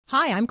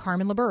Hi, I'm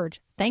Carmen LaBerge.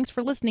 Thanks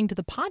for listening to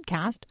the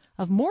podcast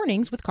of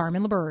Mornings with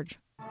Carmen LaBerge.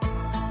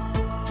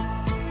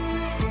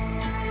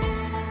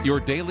 Your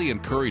daily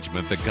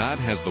encouragement that God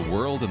has the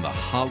world in the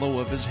hollow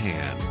of his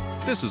hand.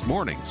 This is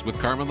Mornings with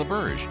Carmen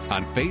LaBerge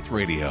on Faith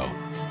Radio. If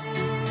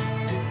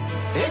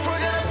we're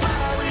gonna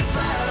fly, we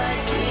fly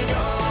like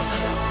eagles.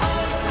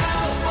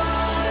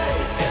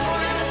 Unstoppable. If we're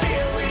gonna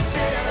fear, we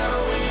fear no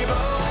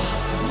evil.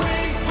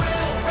 We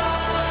will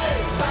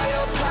rise. By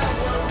your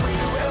power, we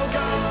will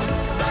go.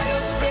 By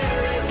your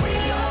spirit, we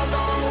are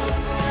bold.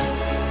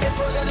 If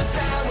we're gonna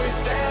stand, we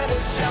stand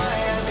as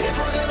giants. If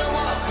we're gonna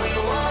walk, we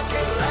walk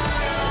as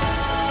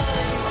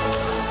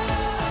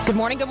lions. Good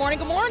morning, good morning,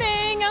 good morning.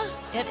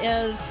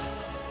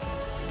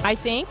 I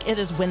think it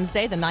is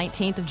Wednesday, the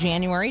 19th of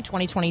January,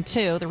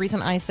 2022. The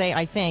reason I say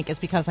I think is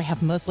because I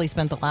have mostly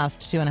spent the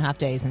last 2.5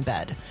 days in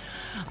bed.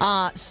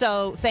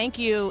 So thank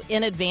you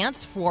in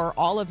advance for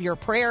all of your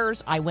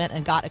prayers. I went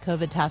and got a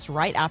COVID test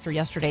right after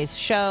yesterday's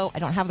show. I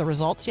don't have the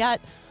results yet,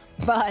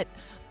 but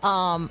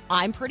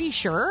I'm pretty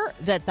sure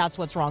that that's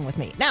what's wrong with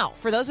me. Now,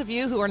 for those of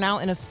you who are now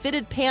in a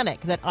fitted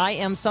panic that I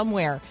am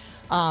somewhere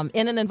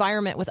in an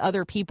environment with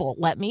other people,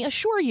 let me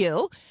assure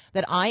you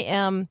that I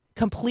am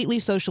completely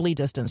socially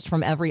distanced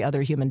from every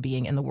other human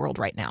being in the world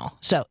right now.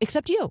 So,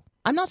 except you.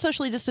 I'm not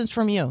socially distanced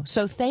from you.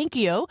 So thank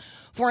you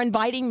for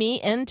inviting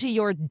me into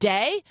your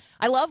day.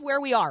 I love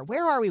where we are.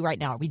 Where are we right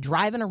now? Are we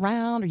driving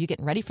around? Are you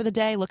getting ready for the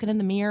day, looking in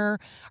the mirror?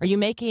 Are you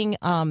making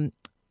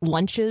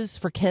lunches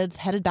for kids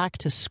headed back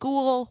to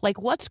school?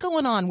 Like, what's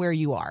going on where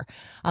you are?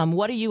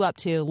 What are you up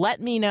to? Let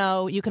me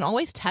know. You can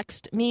always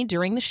text me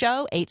during the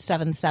show,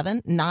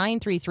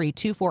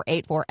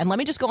 877-933-2484. And let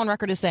me just go on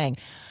record as saying,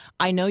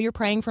 I know you're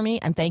praying for me,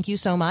 and thank you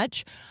so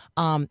much.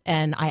 And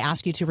I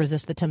ask you to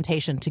resist the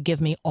temptation to give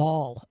me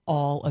all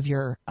of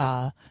your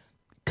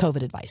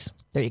COVID advice.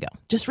 There you go.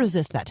 Just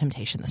resist that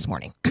temptation this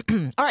morning.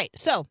 All right.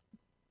 So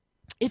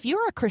if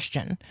you're a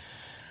Christian,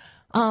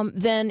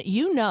 then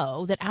you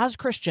know that as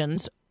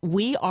Christians,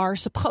 we are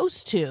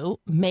supposed to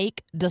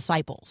make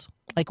disciples.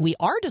 Like, we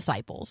are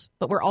disciples,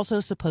 but we're also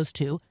supposed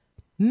to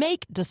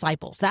make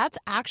disciples. That's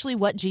actually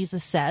what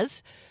Jesus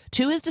says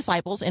to his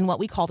disciples in what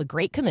we call the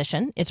Great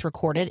Commission. It's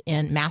recorded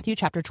in Matthew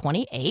chapter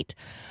 28,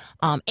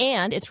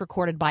 and it's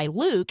recorded by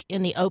Luke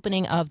in the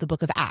opening of the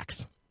book of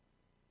Acts.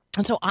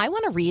 And so I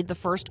want to read the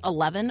first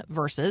 11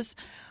 verses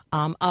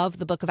of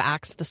the book of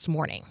Acts this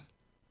morning.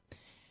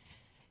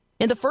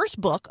 In the first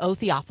book, O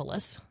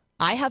Theophilus,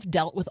 I have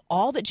dealt with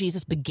all that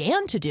Jesus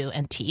began to do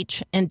and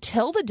teach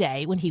until the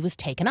day when he was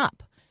taken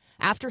up,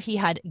 after he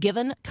had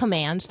given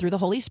commands through the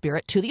Holy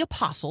Spirit to the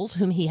apostles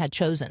whom he had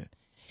chosen.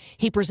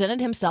 He presented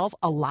himself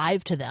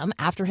alive to them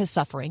after his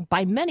suffering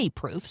by many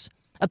proofs,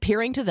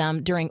 appearing to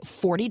them during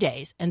 40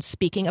 days and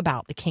speaking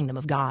about the kingdom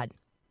of God.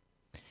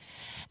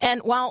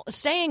 And while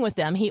staying with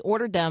them, he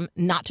ordered them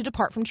not to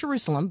depart from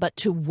Jerusalem, but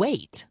to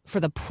wait for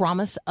the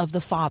promise of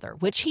the Father,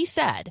 which he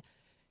said,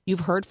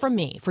 "You've heard from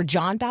me, for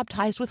John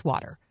baptized with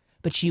water,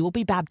 but you will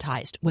be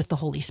baptized with the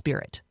Holy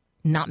Spirit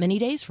not many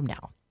days from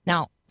now."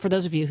 Now, for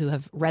those of you who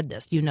have read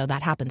this, you know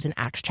that happens in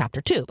Acts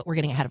chapter 2, but we're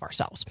getting ahead of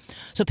ourselves.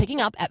 So picking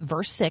up at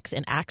verse 6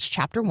 in Acts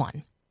chapter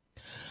 1.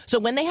 So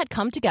when they had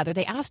come together,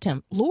 they asked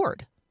him,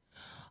 "Lord,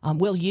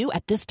 will you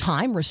at this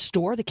time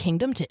restore the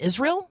kingdom to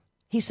Israel?"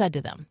 He said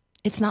to them,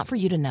 "It's not for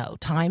you to know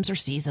times or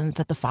seasons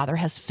that the Father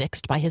has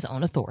fixed by his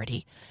own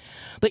authority,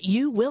 but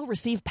you will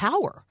receive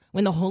power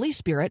when the Holy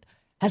Spirit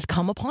has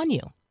come upon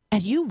you,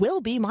 and you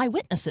will be my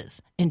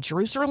witnesses in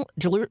Jerusalem.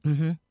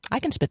 I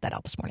can spit that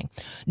out this morning.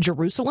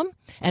 Jerusalem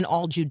and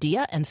all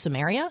Judea and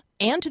Samaria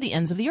and to the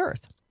ends of the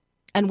earth."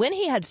 And when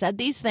he had said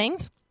these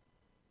things,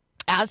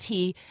 as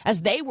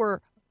they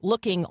were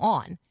looking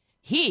on,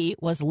 he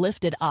was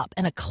lifted up,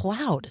 and a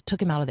cloud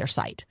took him out of their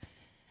sight.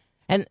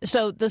 And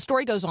so the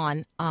story goes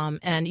on,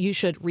 and you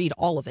should read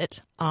all of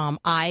it.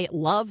 I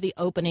love the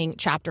opening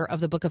chapter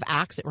of the book of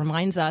Acts. It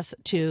reminds us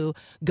to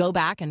go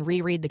back and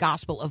reread the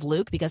Gospel of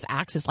Luke, because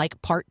Acts is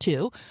like part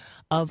 2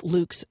 of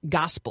Luke's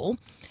Gospel.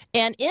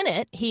 And in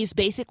it, he's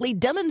basically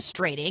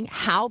demonstrating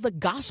how the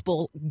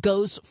Gospel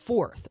goes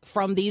forth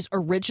from these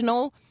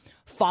original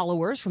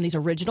followers, from these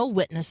original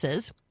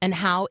witnesses, and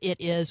how it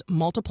is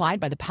multiplied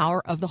by the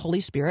power of the Holy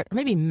Spirit, or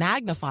maybe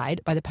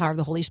magnified by the power of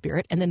the Holy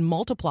Spirit, and then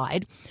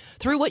multiplied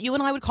through what you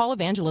and I would call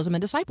evangelism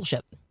and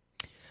discipleship.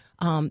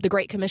 The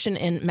Great Commission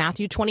in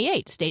Matthew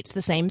 28 states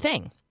the same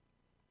thing.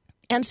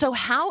 And so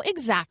how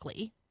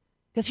exactly,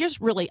 because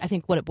here's really, I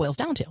think, what it boils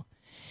down to.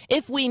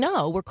 If we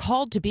know we're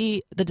called to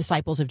be the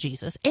disciples of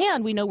Jesus,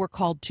 and we know we're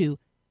called to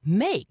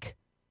make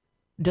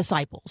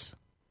disciples,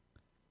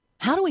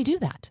 how do we do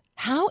that?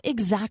 How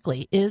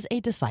exactly is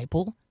a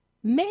disciple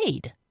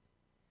made?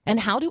 And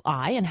how do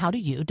I and how do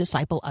you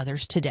disciple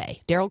others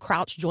today? Daryl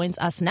Crouch joins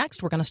us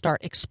next. We're going to start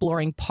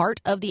exploring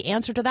part of the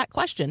answer to that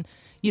question.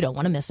 You don't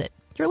want to miss it.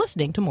 You're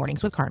listening to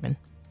Mornings with Carmen.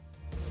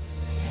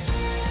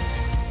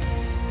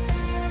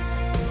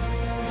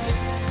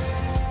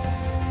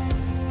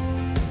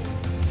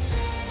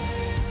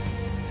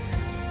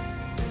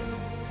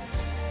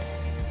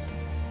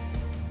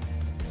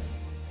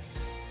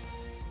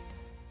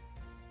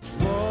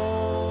 Whoa.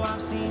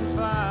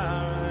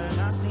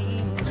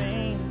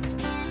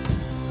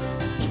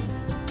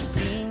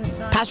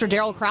 Pastor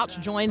Daryl Crouch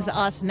joins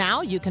us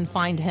now. You can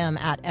find him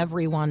at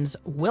Everyone's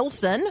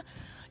Wilson.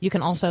 You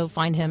can also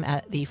find him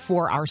at the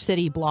 4 Our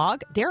City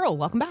blog. Daryl,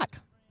 welcome back.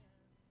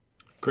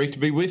 Great to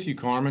be with you,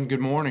 Carmen. Good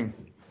morning.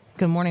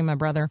 Good morning, my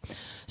brother.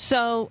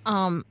 So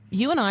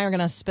you and I are going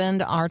to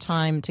spend our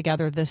time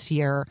together this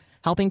year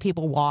helping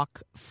people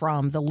walk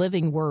from the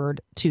living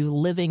word to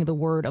living the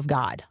word of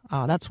God.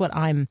 That's what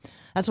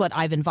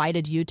I've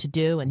invited you to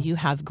do, and you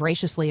have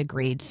graciously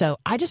agreed. So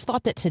I just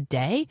thought that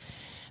today,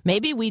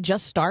 maybe we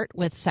just start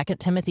with 2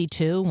 Timothy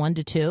 2,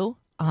 1-2,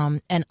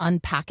 and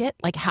unpack it.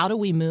 Like, how do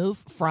we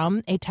move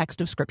from a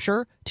text of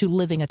Scripture to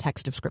living a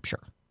text of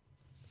Scripture?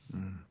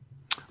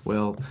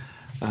 Well,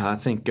 I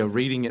think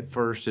reading it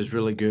first is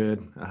really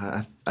good.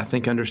 I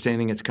think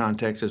understanding its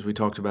context, as we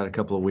talked about a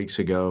couple of weeks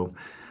ago,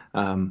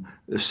 2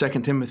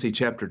 Timothy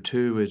chapter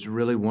 2 is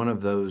really one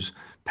of those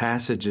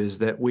passages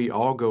that we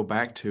all go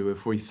back to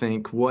if we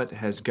think, what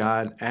has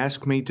God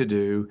asked me to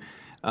do?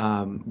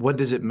 What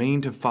does it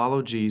mean to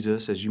follow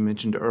Jesus, as you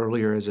mentioned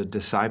earlier, as a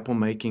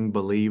disciple-making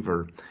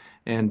believer?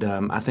 And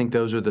I think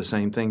those are the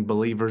same thing.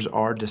 Believers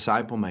are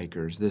disciple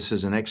makers. This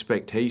is an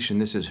expectation.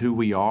 This is who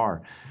we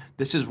are.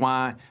 This is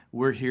why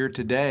we're here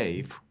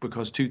today,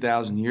 because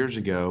 2,000 years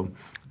ago,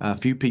 a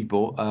few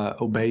people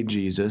obeyed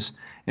Jesus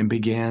and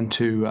began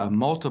to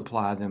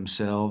multiply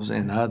themselves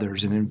and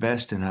others and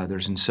invest in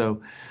others. And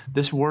so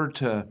this word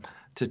to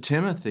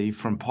Timothy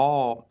from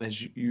Paul,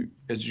 as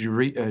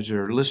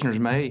your listeners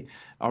may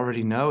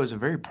already know, is a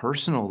very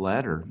personal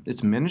letter.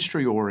 It's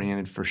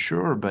ministry-oriented for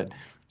sure, but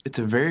it's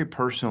a very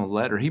personal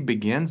letter. He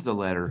begins the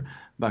letter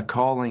by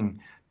calling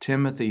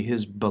Timothy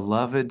his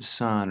beloved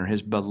son or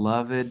his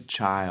beloved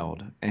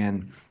child.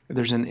 And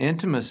there's an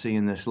intimacy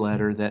in this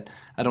letter that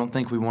I don't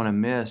think we want to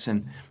miss.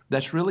 And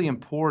that's really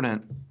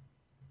important,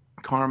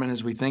 Carmen,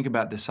 as we think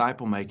about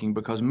disciple making,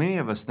 because many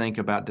of us think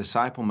about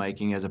disciple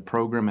making as a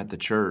program at the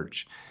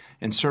church.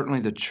 And certainly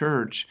the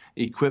church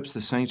equips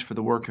the saints for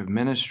the work of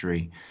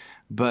ministry.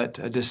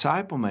 But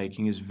disciple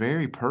making is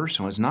very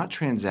personal. It's not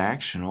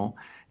transactional.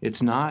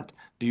 It's not,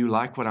 do you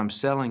like what I'm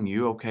selling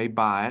you? Okay,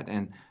 buy it,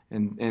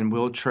 and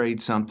we'll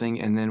trade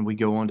something, and then we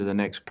go on to the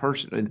next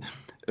person.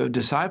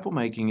 Disciple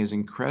making is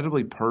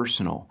incredibly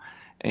personal.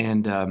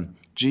 And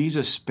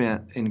Jesus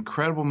spent an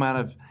incredible amount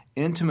of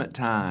intimate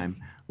time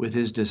with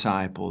his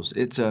disciples.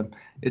 It's a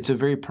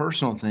very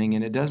personal thing,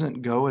 and it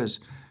doesn't go as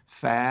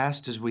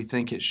fast as we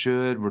think it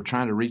should. We're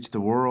trying to reach the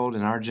world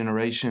in our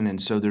generation,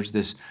 and so there's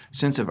this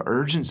sense of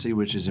urgency,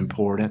 which is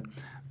important.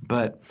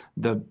 But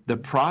the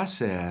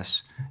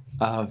process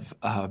of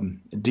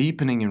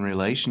deepening in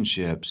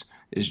relationships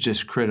is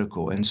just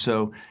critical. And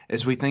so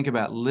as we think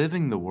about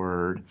living the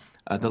Word,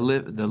 the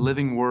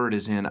living Word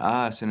is in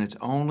us, and it's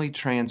only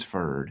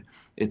transferred,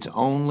 it's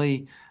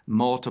only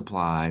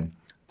multiplied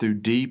through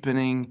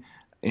deepening,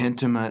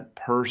 intimate,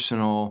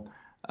 personal,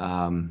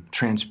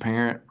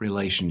 transparent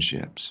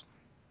relationships.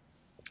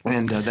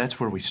 And that's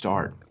where we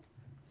start.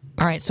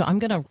 All right, so I'm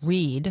going to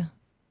read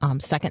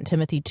 2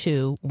 Timothy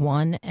 2,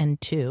 1 and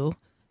 2.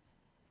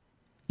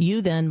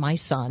 You then, my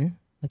son,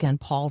 again,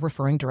 Paul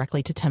referring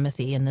directly to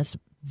Timothy in this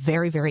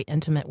very, very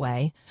intimate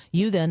way.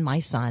 You then, my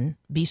son,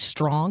 be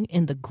strong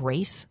in the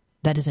grace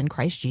that is in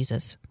Christ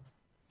Jesus.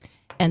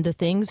 And the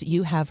things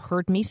you have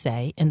heard me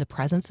say in the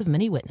presence of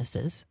many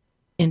witnesses,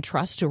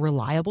 entrust to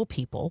reliable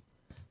people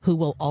who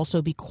will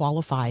also be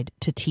qualified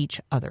to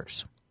teach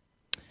others.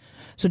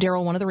 So,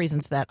 Daryl, one of the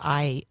reasons that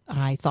I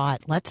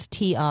thought let's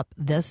tee up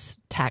this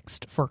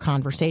text for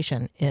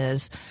conversation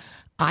is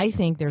I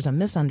think there's a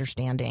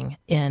misunderstanding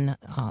in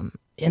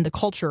the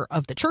culture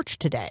of the church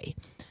today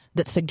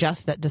that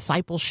suggests that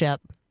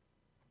discipleship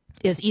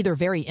is either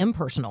very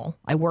impersonal.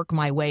 I work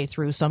my way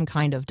through some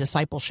kind of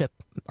discipleship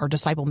or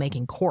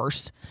disciple-making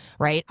course,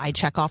 right? I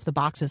check off the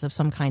boxes of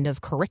some kind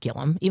of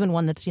curriculum, even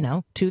one that's,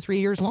 2-3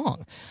 years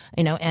long,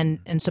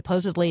 and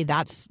supposedly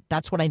that's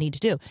what I need to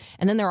do.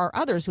 And then there are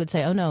others who would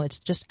say, oh, no, it's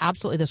just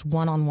absolutely this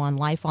one-on-one,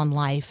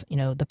 life-on-life,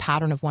 the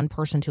pattern of one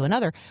person to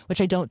another,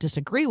 which I don't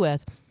disagree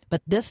with.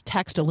 But this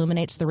text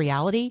illuminates the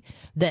reality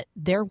that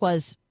there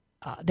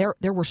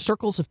were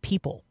circles of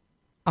people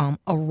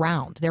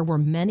around. There were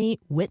many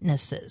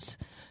witnesses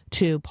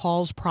to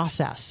Paul's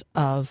process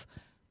of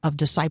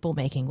disciple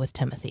making with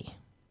Timothy.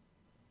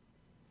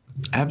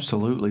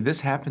 Absolutely. This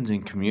happens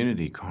in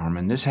community,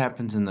 Carmen. This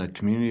happens in the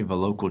community of a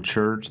local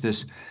church.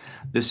 This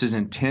is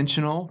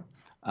intentional,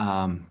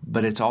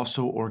 but it's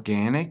also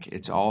organic.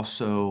 It's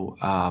also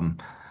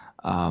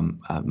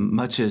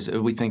much as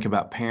we think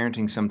about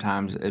parenting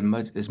sometimes,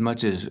 as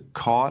much as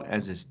caught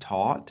as is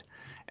taught.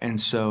 And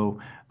so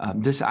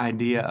this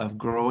idea of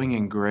growing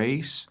in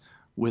grace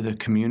with a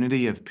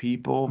community of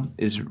people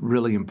is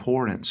really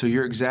important. So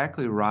you're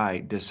exactly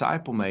right.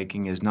 Disciple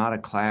making is not a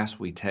class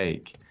we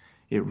take.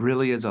 It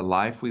really is a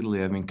life we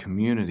live in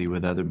community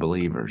with other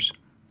believers.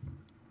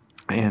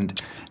 And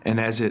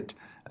as it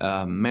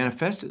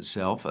manifests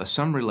itself,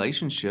 some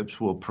relationships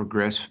will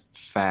progress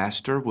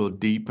faster, will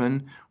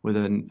deepen with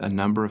a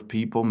number of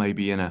people,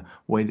 maybe in a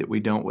way that we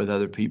don't with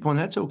other people, and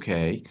that's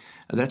okay.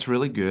 That's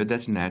really good.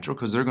 That's natural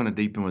because they're going to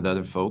deepen with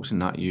other folks and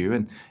not you,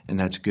 and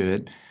that's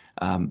good.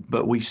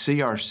 But we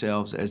see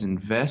ourselves as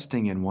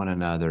investing in one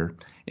another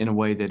in a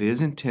way that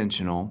is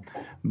intentional,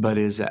 but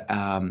is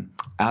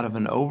out of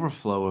an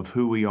overflow of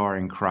who we are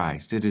in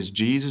Christ. It is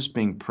Jesus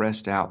being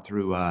pressed out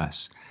through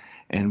us.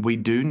 And we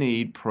do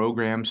need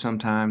programs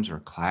sometimes or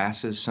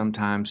classes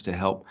sometimes to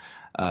help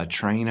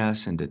train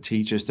us and to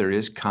teach us. There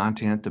is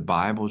content. The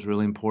Bible is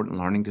really important.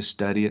 Learning to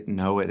study it,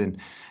 know it,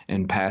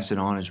 and pass it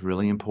on is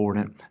really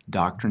important.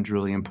 Doctrine's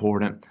really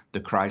important.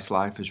 The Christ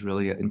life is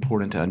really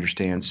important to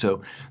understand.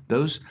 So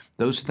those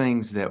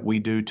things that we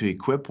do to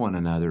equip one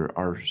another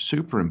are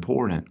super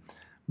important.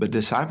 But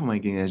disciple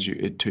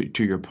making,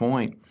 to your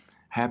point,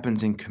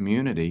 happens in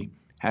community,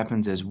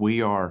 happens as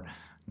we are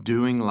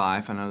doing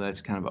life. I know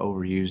that's kind of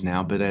overused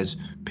now, but as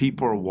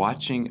people are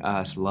watching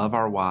us love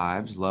our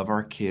wives, love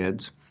our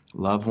kids,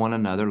 love one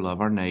another, love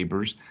our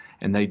neighbors,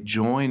 and they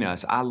join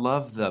us. I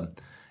love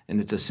and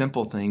it's a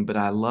simple thing, but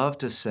I love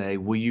to say,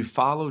 will you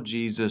follow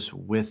Jesus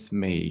with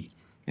me?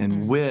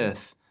 And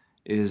with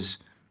is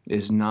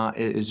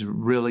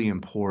really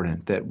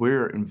important, that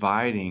we're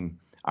inviting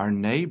our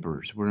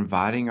neighbors, we're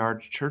inviting our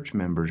church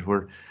members,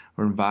 we're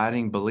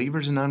inviting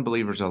believers and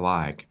unbelievers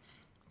alike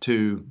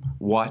to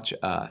watch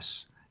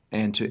us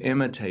and to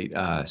imitate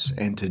us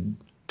and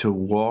to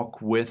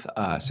walk with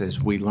us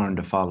as we learn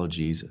to follow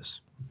Jesus.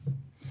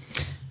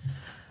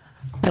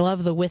 I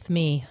love the with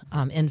me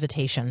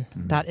invitation.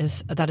 That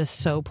is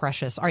so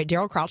precious. All right,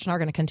 Daryl Crouch and I are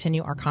going to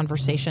continue our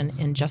conversation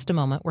in just a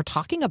moment. We're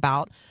talking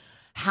about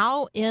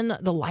how in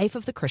the life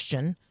of the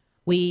Christian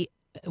we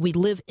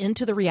live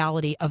into the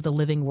reality of the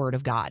living Word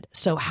of God.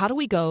 So how do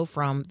we go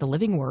from the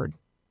living Word,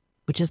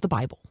 which is the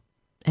Bible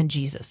and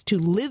Jesus, to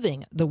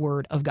living the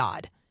Word of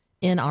God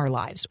in our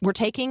lives? We're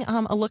taking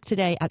a look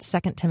today at 2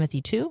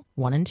 Timothy 2,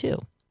 1 and 2.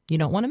 You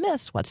don't want to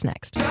miss what's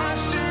next.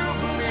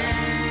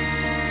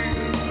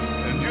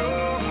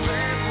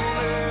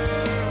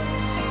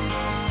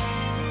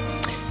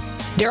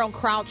 Daryl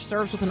Crouch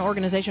serves with an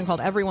organization called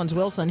Everyone's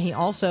Wilson. He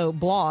also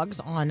blogs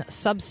on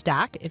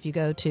Substack. If you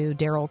go to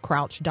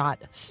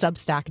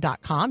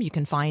darylcrouch.substack.com, you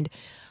can find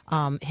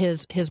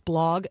his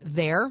blog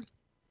there,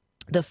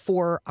 the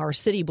For Our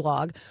City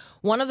blog.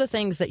 One of the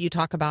things that you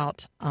talk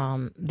about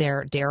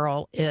there,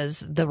 Daryl,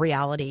 is the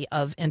reality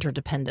of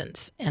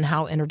interdependence and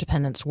how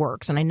interdependence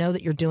works. And I know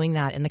that you're doing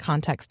that in the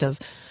context of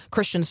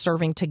Christians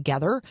serving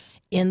together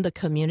in the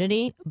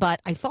community. But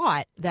I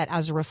thought that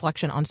as a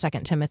reflection on 2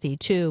 Timothy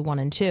 2, 1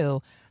 and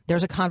 2,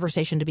 there's a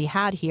conversation to be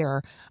had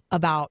here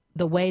about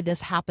the way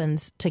this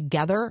happens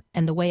together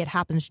and the way it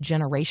happens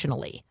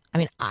generationally. I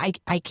mean, I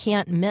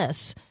can't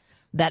miss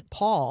that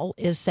Paul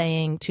is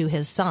saying to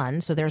his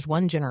son, so there's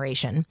one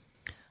generation,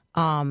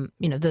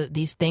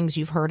 these things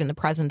you've heard in the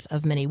presence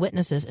of many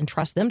witnesses,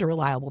 entrust them to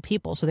reliable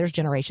people. So there's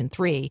generation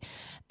 3.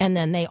 And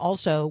then they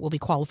also will be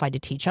qualified to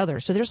teach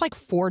others. So there's like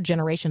 4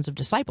 generations of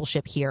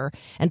discipleship here.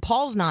 And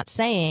Paul's not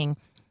saying,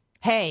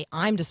 hey,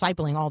 I'm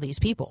discipling all these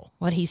people.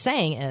 What he's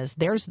saying is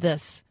there's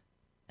this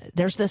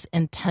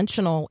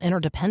intentional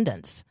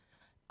interdependence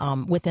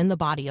within the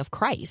body of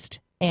Christ.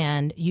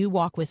 And you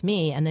walk with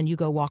me, and then you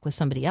go walk with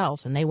somebody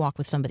else, and they walk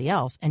with somebody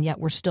else, and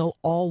yet we're still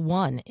all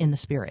one in the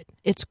Spirit.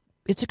 It's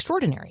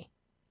extraordinary.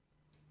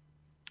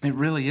 It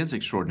really is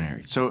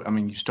extraordinary. So, I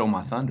mean, you stole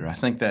my thunder. I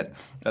think that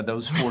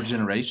those 4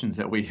 generations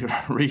that we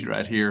read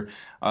right here,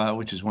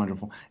 which is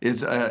wonderful,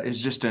 is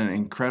just an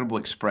incredible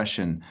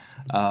expression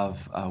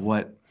of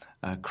what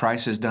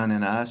Christ has done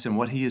in us and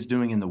what He is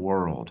doing in the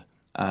world.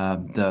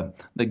 The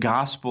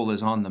gospel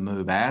is on the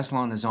move.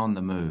 Aslan is on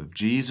the move.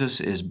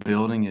 Jesus is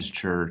building His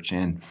church,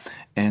 and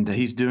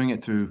He's doing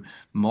it through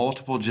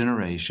multiple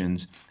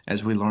generations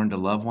as we learn to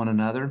love one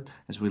another,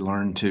 as we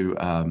learn to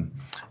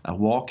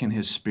walk in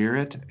His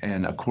Spirit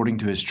and according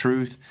to His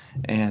truth,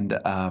 and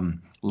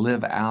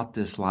live out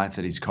this life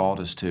that He's called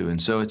us to.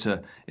 And so it's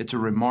a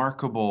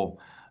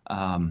remarkable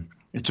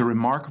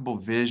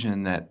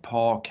vision that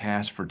Paul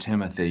cast for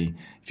Timothy.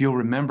 If you'll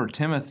remember,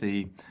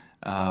 Timothy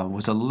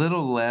was a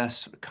little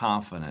less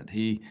confident.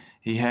 He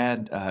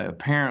had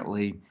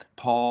apparently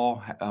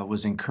Paul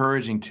was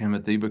encouraging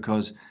Timothy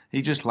because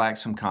he just lacked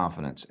some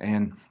confidence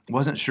and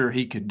wasn't sure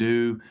he could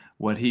do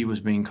what he was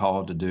being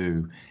called to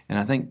do. And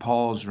I think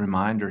Paul's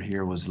reminder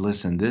here was,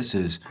 listen, this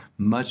is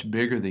much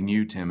bigger than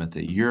you,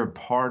 Timothy. You're a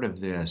part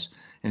of this,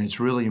 and it's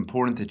really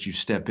important that you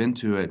step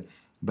into it.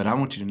 But I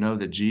want you to know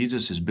that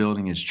Jesus is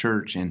building His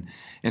church, and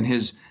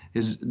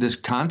this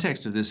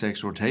context of this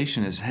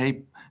exhortation is,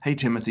 hey,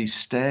 Timothy,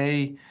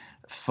 stay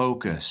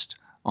focused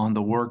on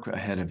the work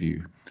ahead of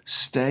you.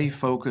 Stay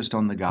focused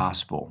on the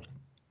gospel,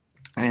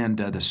 and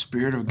the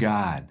Spirit of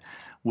God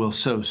will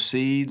sow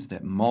seeds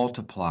that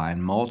multiply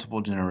in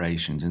multiple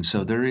generations. And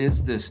so there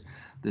is this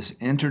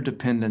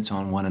interdependence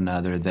on one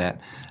another that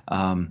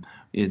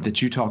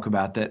you talk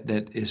about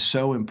that is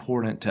so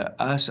important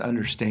to us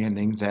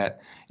understanding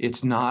that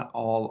it's not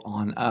all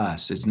on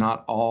us. It's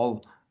not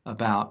all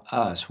about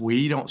us.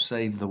 We don't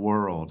save the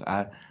world.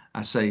 I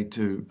say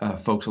to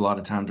folks a lot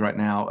of times right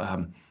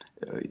now,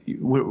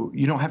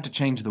 you don't have to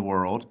change the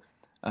world,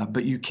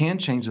 but you can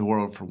change the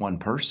world for one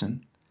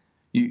person.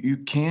 You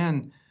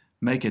can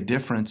make a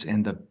difference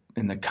in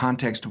in the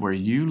context where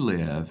you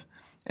live,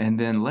 and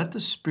then let the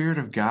Spirit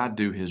of God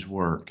do His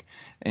work.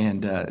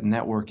 And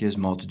that work is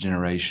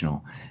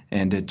multi-generational,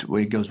 and it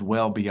goes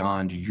well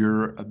beyond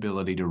your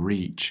ability to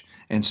reach,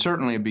 and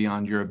certainly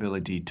beyond your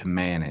ability to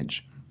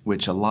manage,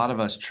 which a lot of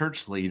us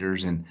church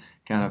leaders and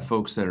kind of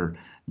folks that are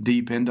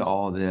deep into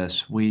all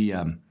this, we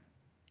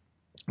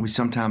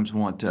sometimes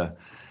want to,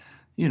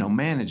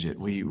 manage it.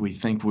 We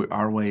think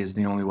our way is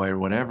the only way or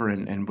whatever,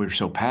 and we're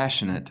so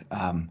passionate.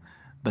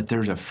 But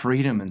there's a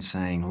freedom in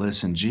saying,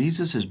 listen,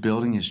 Jesus is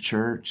building His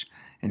church,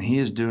 and He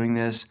is doing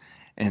this,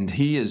 and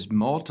He is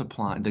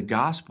multiplying. The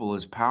gospel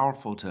is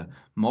powerful to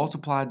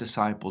multiply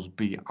disciples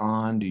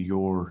beyond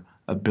your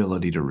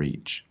ability to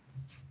reach.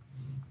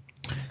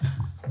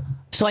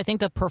 So I think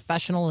the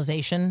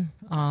professionalization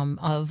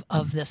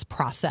of this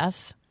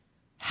process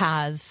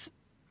has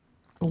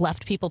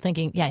left people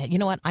thinking, yeah, you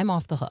know what, I'm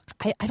off the hook.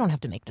 I don't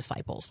have to make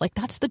disciples. Like,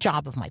 that's the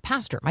job of my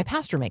pastor. My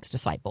pastor makes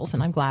disciples,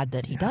 and I'm glad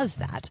that he does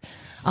that.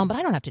 But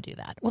I don't have to do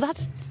that. Well,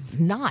 that's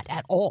not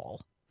at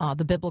all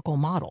the biblical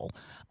model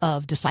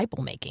of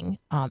disciple making.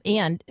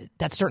 And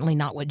that's certainly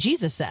not what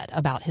Jesus said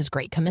about His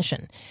Great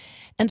Commission.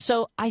 And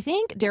so I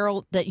think,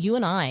 Daryl, that you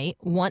and I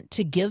want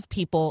to give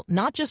people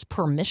not just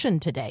permission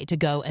today to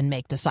go and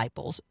make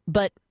disciples,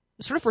 but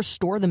sort of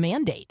restore the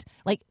mandate.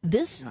 Like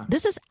this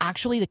is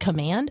actually the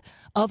command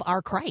of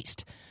our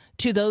Christ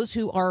to those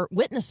who are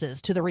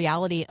witnesses to the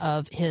reality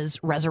of His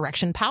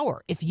resurrection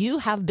power. If you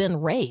have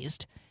been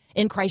raised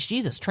in Christ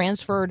Jesus,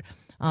 transferred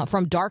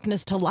from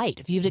darkness to light,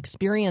 if you've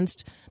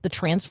experienced the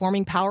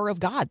transforming power of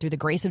God through the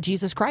grace of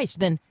Jesus Christ,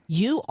 then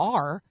you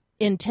are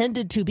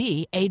intended to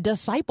be a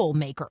disciple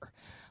maker.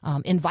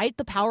 Invite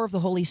the power of the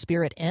Holy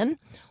Spirit in,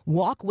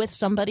 walk with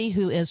somebody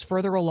who is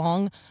further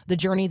along the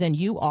journey than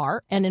you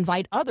are, and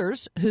invite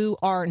others who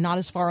are not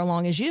as far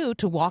along as you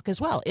to walk as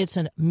well. It's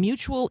a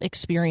mutual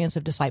experience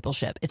of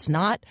discipleship. It's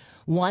not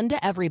one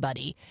to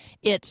everybody.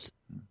 It's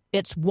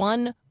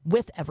one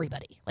with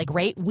everybody. Like,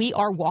 right? We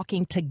are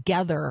walking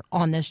together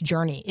on this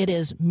journey. It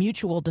is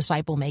mutual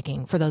disciple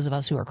making for those of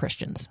us who are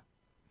Christians.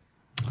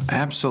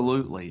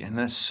 Absolutely, and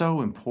that's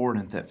so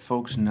important that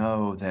folks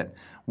know that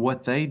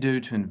what they do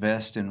to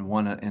invest in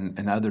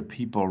and other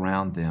people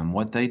around them,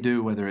 what they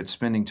do, whether it's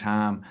spending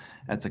time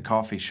at the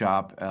coffee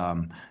shop,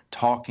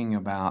 talking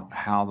about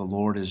how the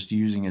Lord is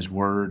using His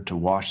Word to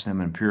wash them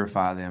and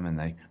purify them, and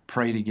they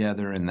pray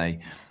together, and they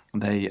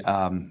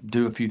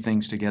do a few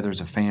things together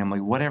as a family,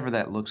 whatever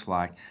that looks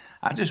like.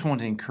 I just want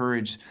to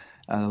encourage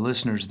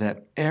listeners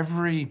that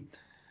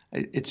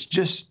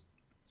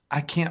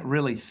I can't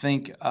really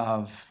think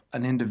of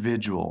an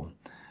individual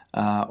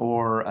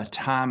or a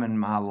time in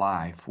my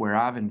life where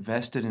I've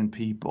invested in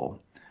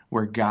people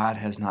where God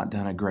has not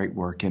done a great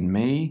work in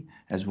me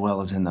as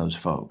well as in those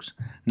folks.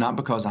 Not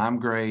because I'm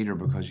great or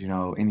because,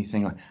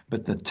 anything like,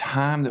 but the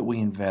time that we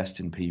invest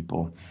in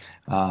people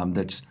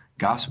that's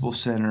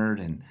gospel-centered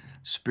and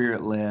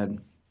Spirit-led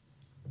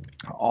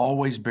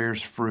always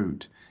bears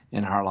fruit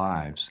in our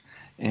lives.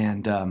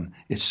 And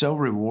it's so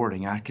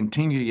rewarding. I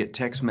continue to get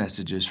text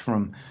messages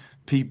from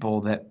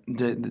people that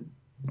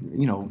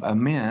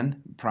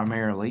men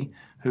primarily,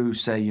 who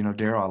say,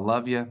 Daryl, I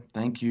love you.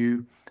 Thank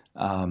you.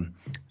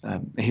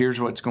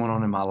 Here's what's going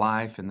on in my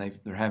life. And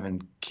they're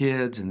having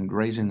kids and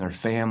raising their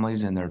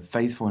families, and they're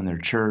faithful in their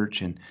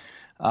church. And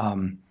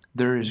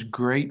there is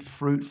great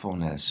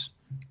fruitfulness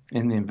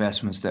in the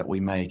investments that we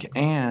make.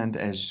 And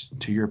as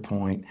to your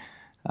point,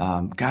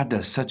 God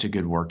does such a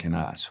good work in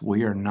us.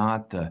 We are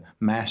not the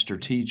master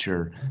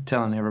teacher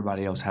telling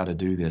everybody else how to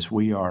do this.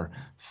 We are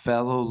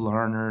fellow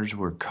learners.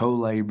 We're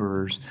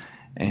co-laborers.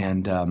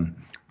 And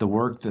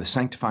the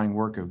sanctifying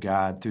work of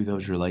God through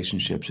those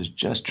relationships is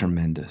just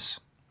tremendous.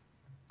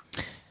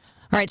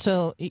 All right,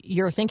 so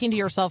you're thinking to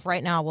yourself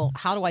right now, well,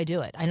 how do I do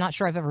it? I'm not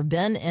sure I've ever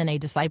been in a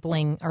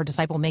discipling or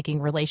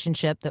disciple-making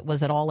relationship that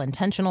was at all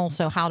intentional,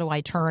 so how do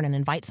I turn and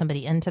invite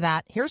somebody into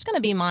that? Here's going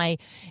to be my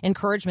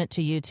encouragement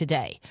to you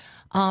today.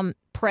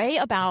 Pray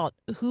about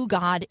who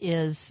God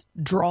is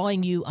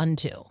drawing you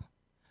unto.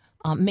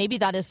 Maybe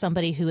that is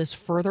somebody who is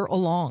further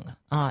along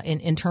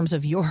in terms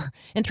of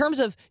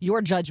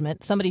your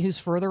judgment, somebody who's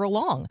further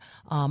along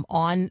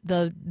on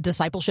the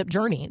discipleship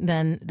journey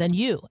than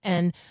you.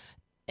 And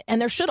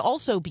there should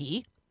also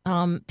be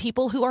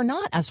people who are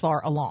not as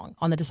far along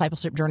on the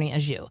discipleship journey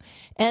as you,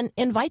 and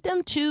invite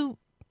them to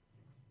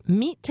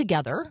meet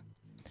together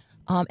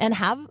and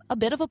have a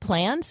bit of a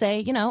plan.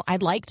 Say,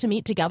 I'd like to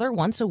meet together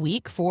once a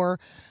week for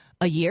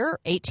a year,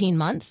 18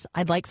 months.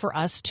 I'd like for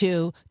us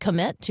to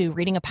commit to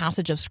reading a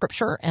passage of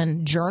Scripture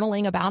and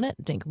journaling about it,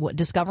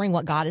 discovering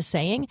what God is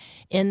saying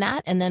in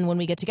that. And then when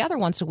we get together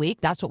once a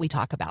week, that's what we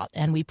talk about.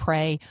 And we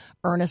pray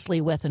earnestly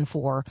with and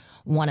for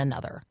one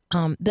another.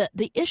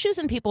 The issues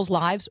in people's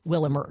lives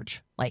will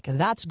emerge. Like,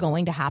 that's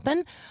going to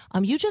happen.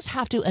 You just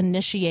have to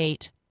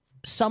initiate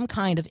some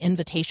kind of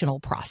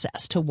invitational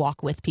process to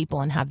walk with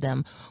people and have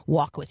them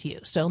walk with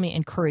you. So let me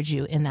encourage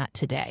you in that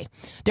today.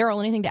 Daryl,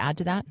 anything to add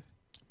to that?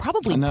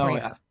 Probably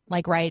prayer.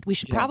 Right? We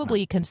should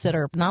probably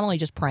consider not only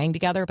just praying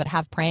together, but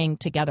have praying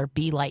together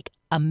be like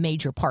a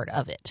major part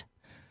of it.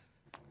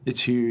 It's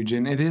huge,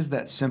 and it is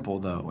that simple,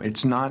 though.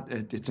 It's not.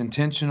 It's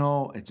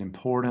intentional. It's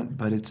important,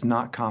 but it's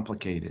not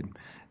complicated.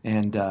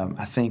 And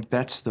I think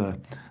that's to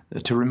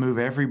remove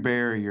every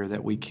barrier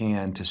that we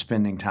can to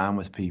spending time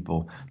with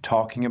people,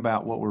 talking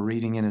about what we're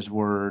reading in His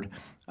Word,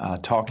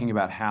 talking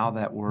about how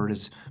that Word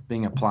is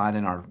being applied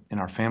in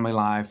our family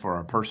life or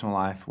our personal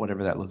life,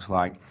 whatever that looks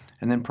like,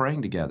 and then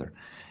praying together.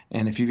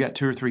 And if you've got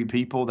 2 or 3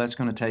 people, that's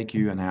going to take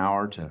you an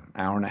hour to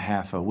hour and a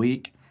half a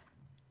week.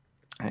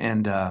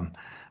 And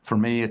for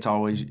me,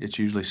 it's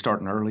usually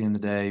starting early in the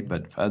day,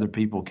 but other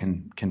people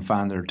can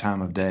find their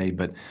time of day,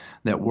 but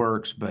that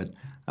works. But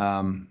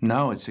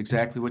no, it's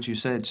exactly what you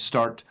said.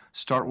 Start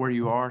where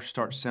you are,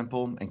 start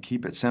simple and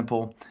keep it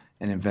simple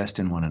and invest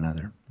in one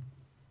another.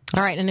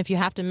 All right. And if you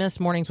have to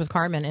miss Mornings with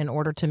Carmen in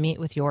order to meet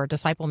with your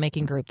disciple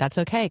making group, that's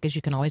okay, because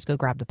you can always go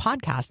grab the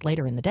podcast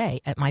later in the day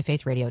at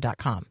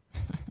myfaithradio.com.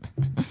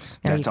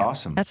 That's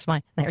awesome.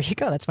 There you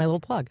go. That's my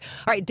little plug.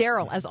 All right,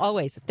 Daryl, as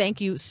always,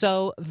 thank you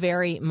so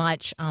very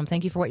much.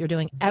 Thank you for what you're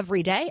doing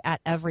every day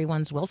at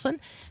Everyone's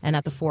Wilson and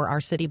at the 4 Our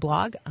City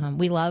blog.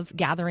 We love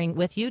gathering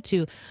with you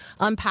to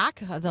unpack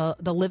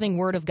the living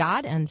Word of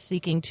God and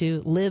seeking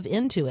to live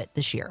into it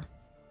this year.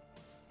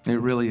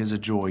 It really is a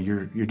joy.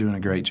 You're doing a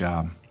great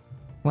job.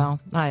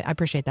 Well, I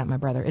appreciate that, my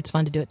brother. It's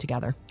fun to do it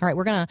together. All right,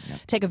 we're going to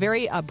take a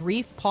very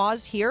brief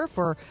pause here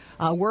for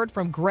a word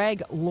from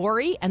Greg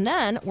Laurie, and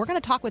then we're going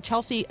to talk with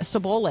Chelsea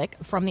Sobolik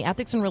from the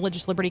Ethics and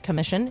Religious Liberty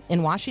Commission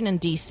in Washington,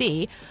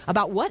 D.C.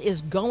 about what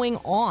is going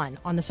on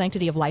the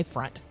Sanctity of Life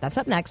front. That's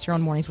up next here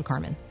on Mornings with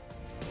Carmen.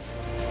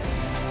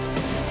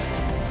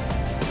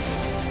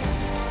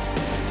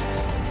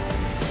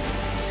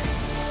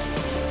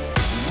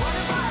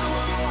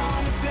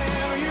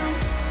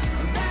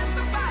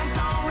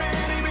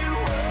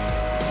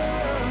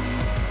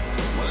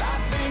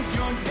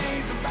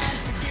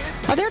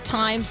 Are there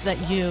times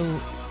that you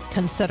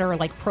consider,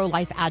 like,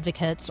 pro-life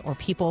advocates or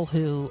people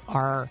who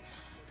are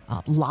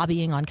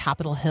lobbying on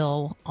Capitol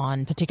Hill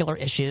on particular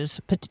issues,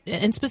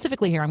 and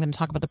specifically here I'm going to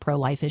talk about the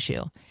pro-life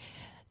issue.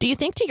 Do you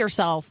think to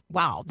yourself,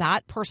 wow,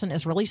 that person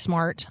is really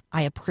smart.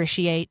 I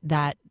appreciate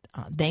that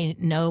they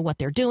know what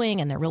they're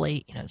doing and they're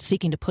really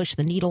seeking to push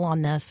the needle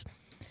on this.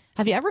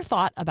 Have you ever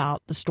thought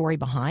about the story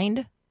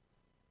behind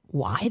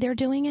why they're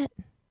doing it,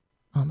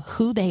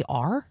 who they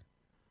are,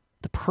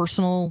 the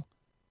personal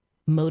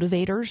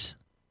motivators,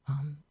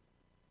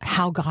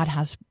 how God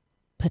has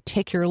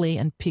particularly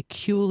and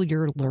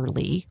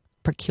peculiarly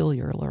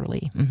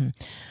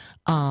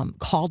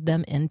called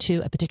them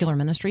into a particular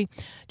ministry?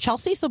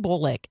 Chelsea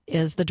Sobolik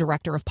is the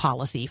director of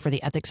policy for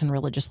the Ethics and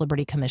Religious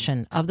Liberty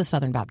Commission of the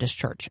Southern Baptist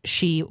Church.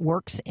 She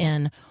works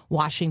in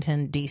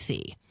Washington,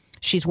 D.C.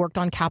 She's worked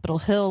on Capitol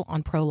Hill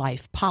on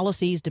pro-life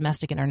policies,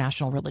 domestic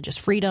international religious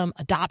freedom,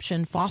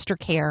 adoption, foster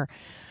care.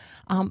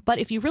 But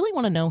if you really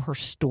want to know her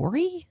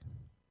story,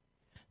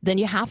 then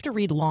you have to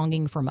read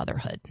Longing for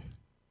Motherhood,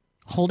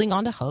 Holding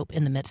On to Hope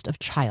in the Midst of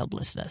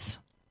Childlessness.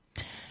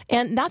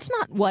 And that's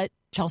not what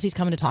Chelsea's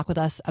coming to talk with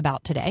us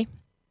about today.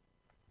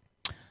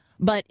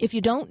 But if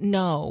you don't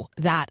know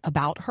that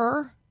about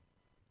her,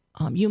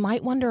 you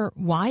might wonder,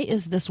 why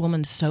is this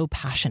woman so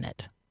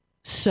passionate,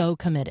 so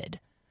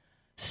committed,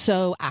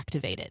 so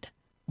activated?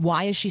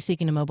 Why is she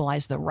seeking to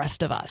mobilize the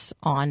rest of us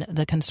on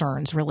the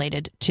concerns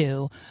related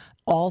to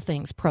all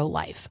things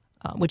pro-life,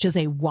 which is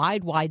a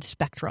wide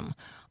spectrum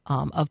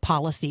of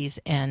policies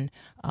and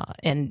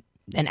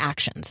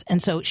actions?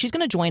 And so she's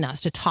going to join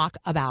us to talk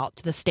about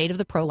the state of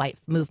the pro-life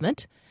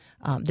movement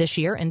this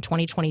year in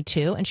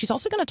 2022. And she's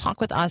also going to talk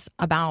with us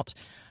about,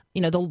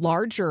 the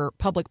larger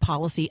public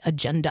policy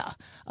agenda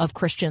of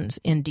Christians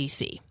in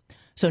D.C.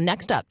 So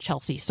next up,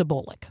 Chelsea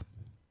Sobolik.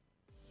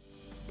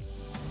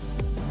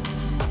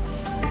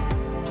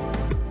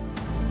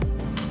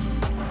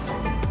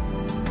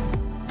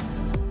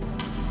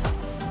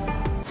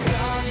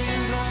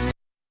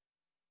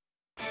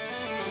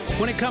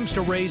 When it comes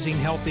to raising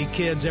healthy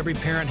kids, every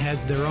parent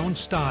has their own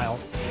style.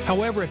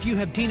 However, if you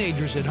have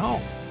teenagers at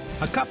home,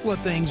 a couple of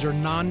things are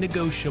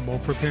non-negotiable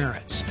for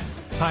parents.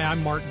 Hi,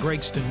 I'm Mark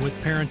Gregston with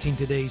Parenting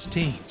Today's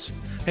Teens.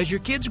 As your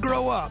kids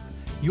grow up,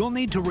 you'll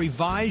need to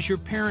revise your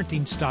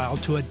parenting style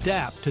to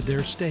adapt to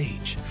their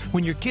stage.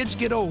 When your kids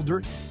get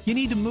older, you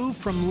need to move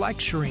from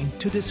lecturing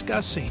to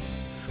discussing.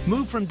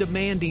 Move from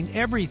demanding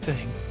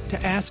everything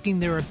to asking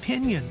their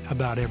opinion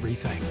about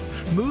everything.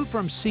 Move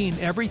from seeing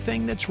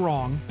everything that's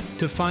wrong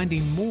to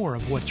finding more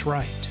of what's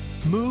right.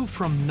 Move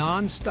from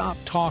nonstop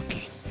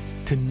talking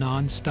to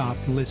nonstop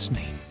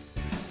listening.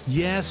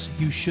 Yes,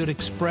 you should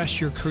express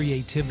your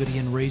creativity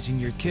in raising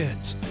your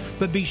kids,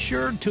 but be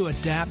sure to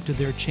adapt to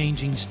their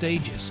changing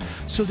stages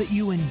so that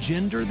you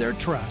engender their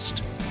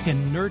trust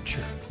and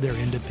nurture their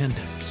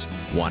independence.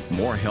 Want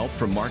more help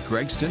from Mark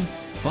Gregston?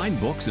 Find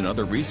books and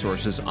other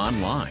resources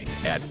online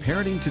at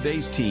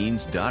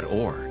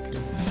parentingtodaysteens.org.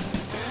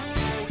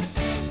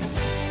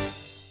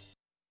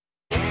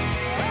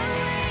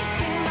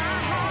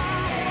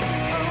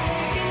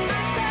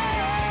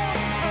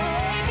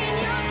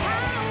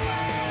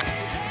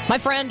 My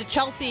friend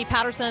Chelsea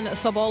Patterson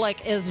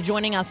Sobolik is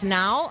joining us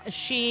now.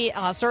 She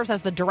serves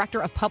as the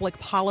Director of Public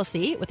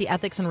Policy with the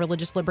Ethics and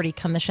Religious Liberty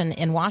Commission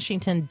in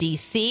Washington,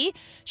 D.C.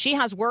 She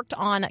has worked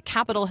on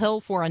Capitol Hill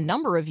for a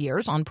number of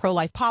years on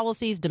pro-life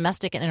policies,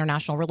 domestic and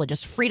international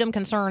religious freedom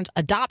concerns,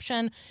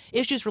 adoption,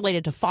 issues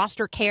related to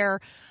foster care.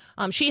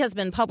 She has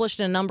been published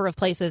in a number of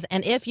places.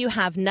 And if you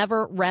have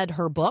never read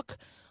her book,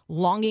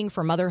 Longing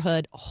for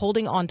Motherhood,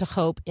 Holding On to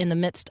Hope in the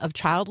Midst of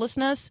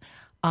Childlessness,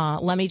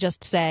 let me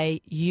just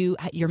say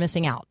you're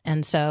missing out.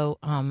 And so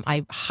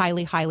I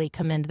highly, highly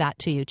commend that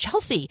to you.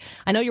 Chelsea,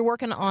 I know you're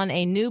working on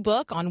a new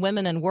book on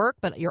women and work,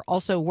 but you're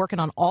also working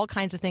on all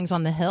kinds of things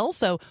on the Hill.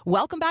 So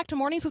welcome back to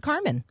Mornings with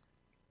Carmen.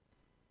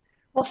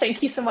 Well,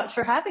 thank you so much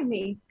for having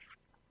me.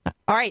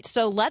 All right,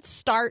 so let's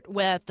start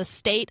with the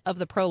state of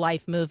the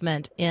pro-life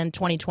movement in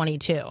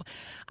 2022.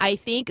 I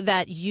think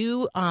that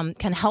you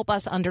can help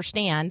us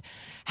understand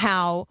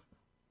how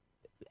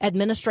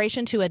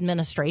administration to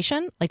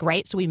administration,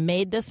 right? So we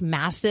made this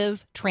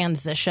massive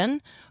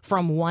transition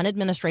from one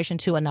administration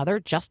to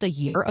another just a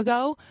year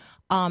ago.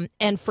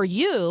 And for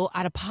you,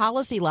 at a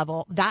policy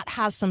level, that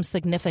has some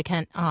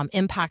significant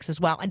impacts as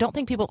well. I don't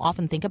think people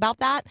often think about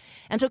that.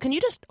 And so can you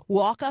just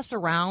walk us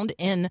around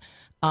in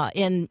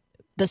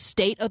the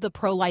state of the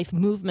pro-life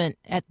movement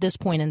at this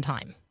point in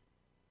time?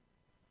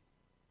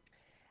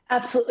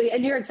 Absolutely.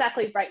 And you're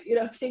exactly right.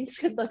 Things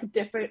can look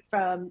different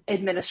from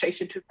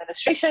administration to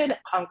administration,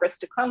 Congress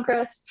to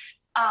Congress.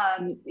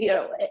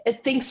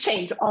 Things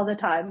change all the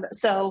time.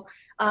 So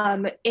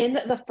in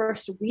the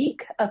first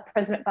week of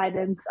President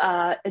Biden's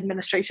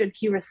administration,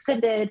 he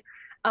rescinded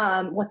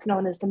what's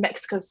known as the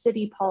Mexico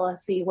City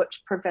policy,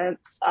 which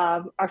prevents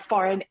our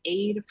foreign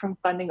aid from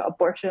funding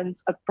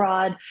abortions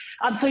abroad.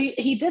 So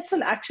he did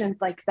some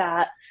actions like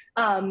that.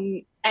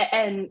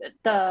 And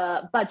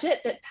the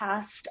budget that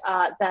passed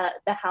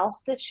the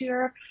House this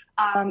year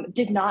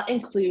did not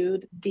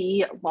include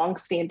the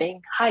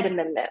longstanding Hyde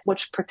Amendment,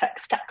 which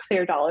protects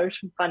taxpayer dollars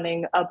from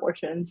funding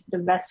abortions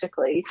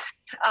domestically.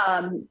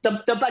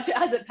 The budget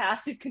hasn't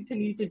passed. We've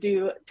continued to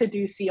do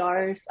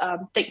CRs.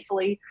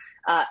 Thankfully,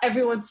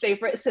 everyone's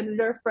favorite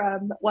senator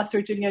from West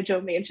Virginia, Joe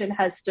Manchin,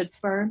 has stood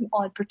firm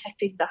on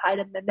protecting the Hyde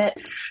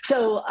Amendment.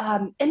 So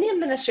in the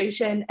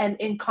administration and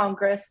in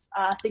Congress,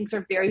 things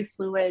are very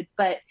fluid,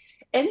 but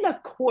in the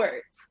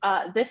courts,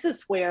 this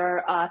is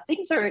where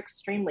things are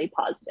extremely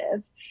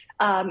positive.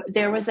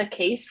 There was a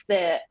case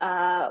that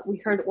we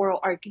heard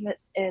oral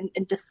arguments in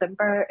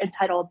December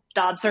entitled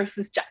Dobbs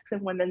versus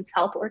Jackson Women's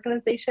Health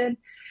Organization.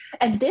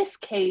 And this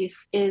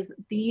case is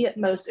the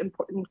most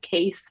important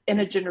case in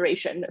a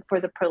generation for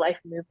the pro-life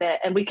movement.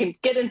 And we can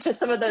get into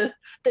some of the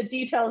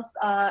details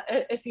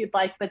if you'd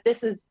like, but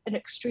this is an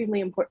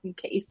extremely important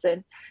case.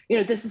 And,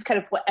 this is kind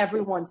of what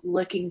everyone's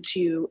looking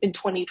to in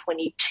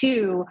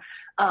 2022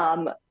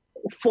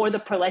 for the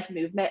pro-life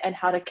movement and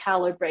how to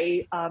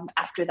calibrate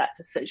after that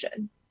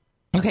decision.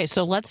 Okay,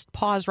 so let's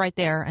pause right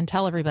there and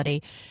tell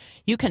everybody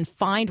you can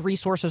find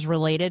resources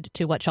related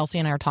to what Chelsea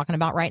and I are talking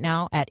about right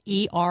now at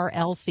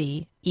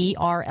erlc.com.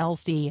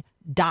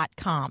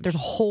 There's a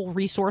whole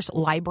resource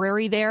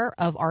library there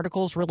of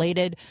articles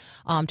related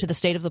to the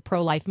state of the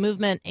pro-life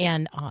movement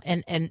and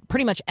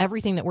pretty much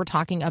everything that we're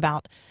talking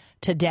about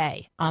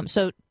today.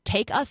 So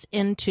take us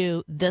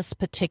into this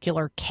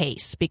particular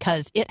case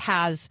because it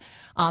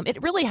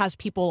really has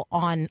people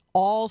on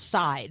all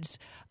sides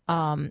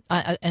and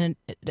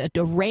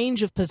a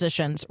range of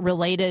positions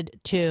related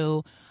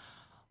to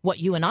what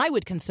you and I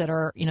would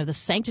consider, the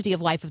sanctity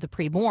of life of the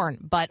preborn,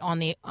 but on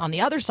the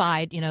other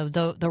side,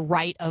 the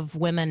right of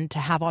women to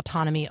have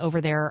autonomy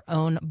over their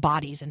own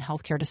bodies and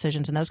healthcare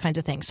decisions and those kinds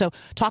of things. So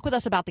talk with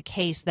us about the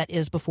case that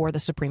is before the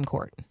Supreme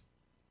Court.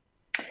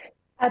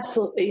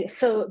 Absolutely.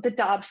 So the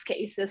Dobbs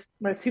case, as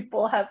most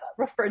people have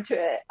referred to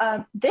it,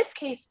 this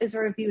case is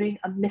reviewing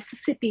a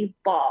Mississippi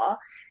law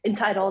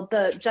entitled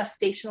the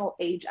Gestational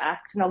Age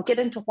Act. And I'll get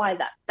into why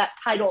that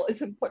title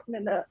is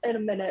important in a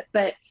minute.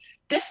 But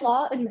this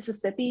law in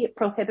Mississippi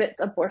prohibits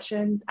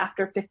abortions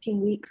after 15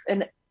 weeks,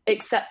 and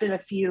except in a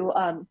few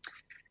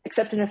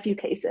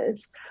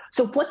cases.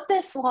 So what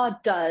this law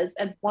does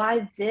and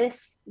why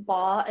this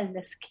law and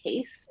this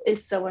case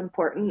is so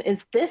important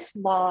is this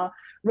law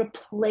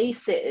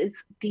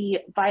replaces the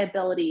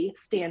viability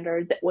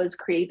standard that was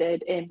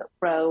created in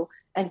Roe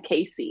and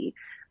Casey.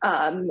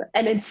 And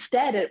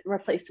instead, it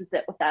replaces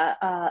it with that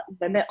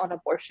limit on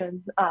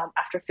abortion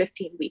after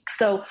 15 weeks.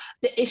 So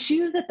the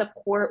issue that the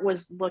court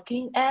was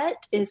looking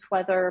at is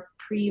whether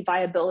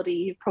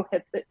pre-viability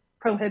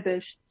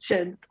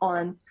prohibitions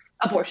on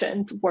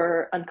abortions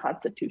were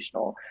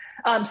unconstitutional.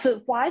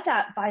 So why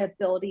that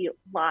viability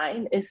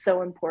line is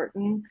so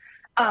important.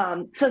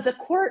 So the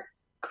court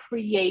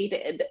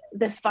created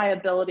this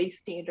viability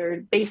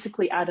standard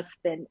basically out of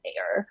thin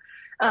air,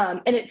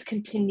 and it's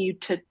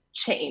continued to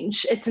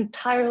change. It's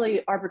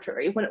entirely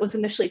arbitrary. When it was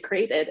initially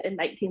created in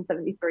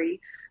 1973,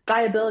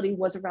 viability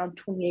was around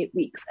 28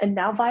 weeks, and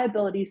now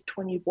viability is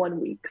 21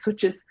 weeks,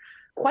 which is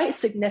quite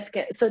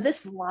significant. So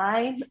this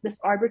line, this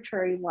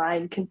arbitrary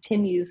line,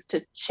 continues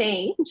to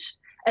change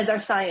as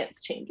our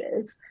science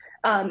changes.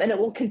 And it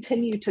will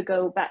continue to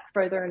go back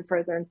further and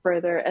further and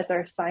further as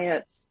our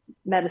science,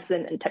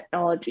 medicine, and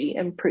technology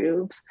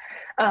improves.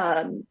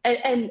 And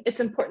it's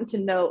important to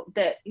note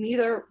that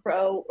neither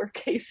Roe or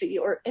Casey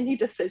or any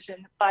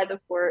decision by the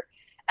court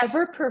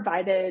ever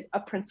provided a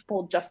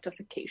principled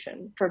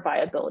justification for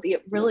viability.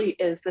 It really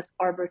is this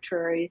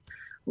arbitrary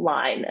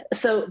line.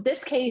 So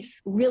this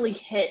case really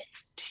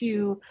hits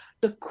to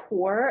the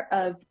core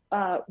of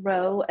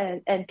Roe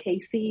and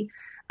Casey.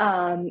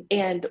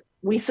 And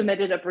we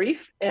submitted a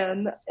brief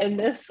in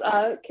this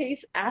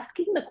case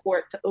asking the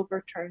court to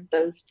overturn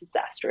those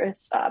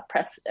disastrous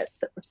precedents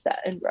that were set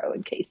in Roe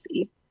and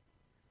Casey.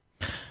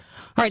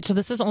 All right, so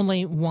this is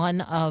only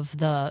one of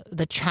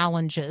the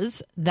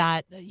challenges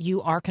that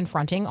you are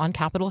confronting on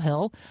Capitol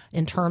Hill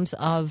in terms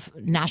of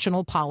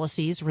national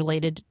policies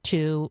related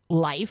to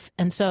life.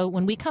 And so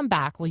when we come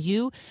back, will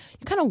you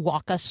kind of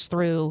walk us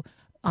through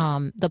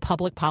the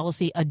public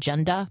policy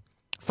agenda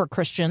for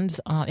Christians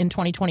in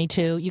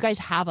 2022? You guys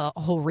have a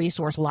whole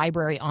resource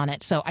library on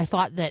it. So I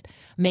thought that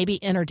maybe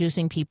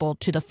introducing people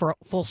to the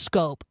full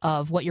scope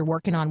of what you're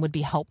working on would be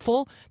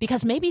helpful,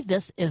 because maybe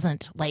this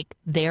isn't like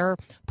their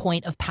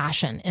point of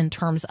passion in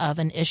terms of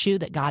an issue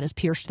that God has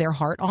pierced their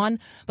heart on.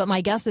 But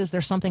my guess is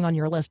there's something on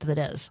your list that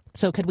is.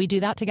 So could we do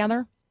that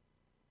together?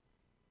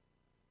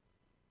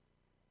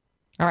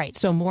 All right,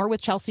 so more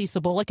with Chelsea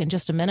Sobolik in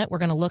just a minute. We're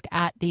going to look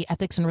at the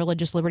Ethics and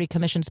Religious Liberty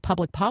Commission's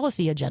public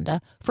policy agenda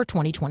for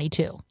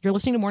 2022. You're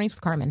listening to Mornings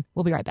with Carmen.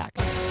 We'll be right back.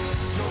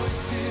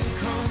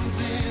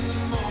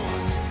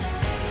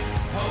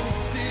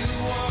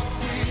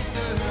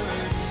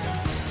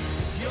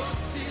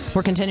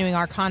 We're continuing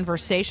our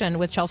conversation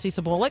with Chelsea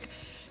Sobolik.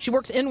 She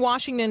works in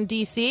Washington,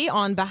 D.C.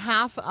 on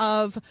behalf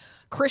of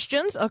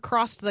Christians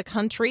across the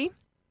country.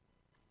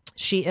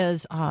 She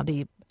is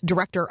the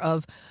director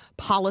of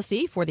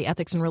policy for the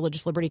Ethics and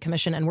Religious Liberty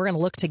Commission, and we're going to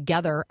look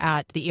together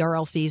at the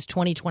ERLC's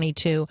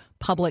 2022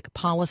 public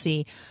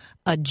policy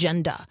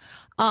agenda.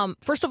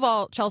 First of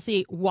all,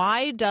 Chelsea,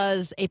 why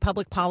does a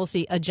public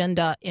policy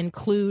agenda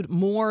include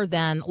more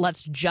than,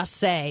 let's just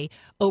say,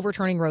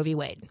 overturning Roe v.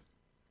 Wade?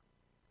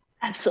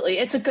 Absolutely.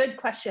 It's a good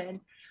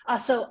question.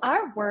 So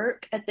our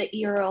work at the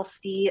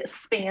ERLC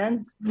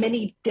spans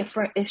many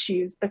different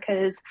issues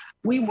because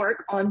we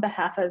work on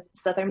behalf of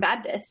Southern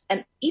Baptists,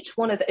 and each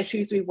one of the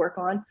issues we work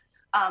on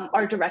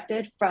are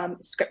directed from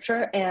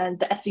Scripture and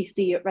the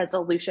SEC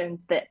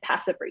resolutions that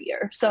pass every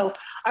year. So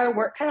our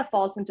work kind of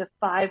falls into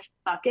 5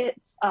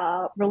 buckets: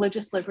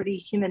 religious liberty,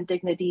 human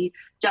dignity,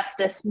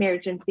 justice,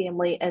 marriage and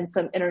family, and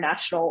some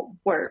international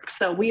work.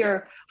 So we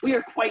are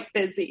quite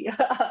busy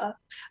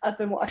up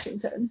in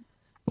Washington.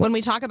 When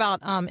we talk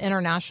about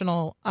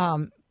international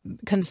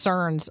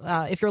concerns,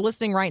 if you're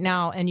listening right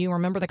now and you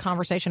remember the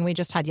conversation we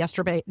just had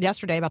yesterday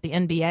about the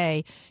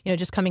NBA,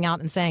 just coming out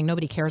and saying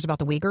nobody cares about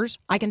the Uyghurs,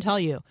 I can tell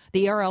you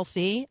the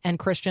ERLC and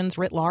Christians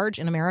writ large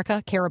in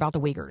America care about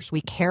the Uyghurs.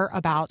 We care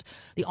about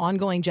the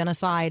ongoing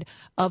genocide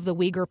of the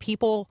Uyghur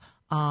people.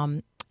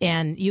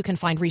 And you can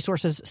find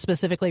resources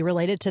specifically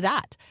related to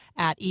that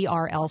at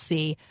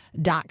ERLC.com.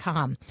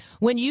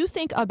 When you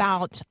think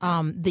about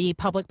the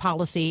public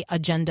policy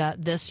agenda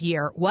this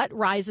year, what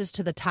rises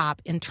to the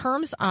top in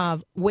terms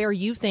of where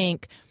you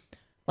think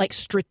like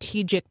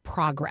strategic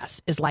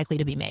progress is likely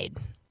to be made?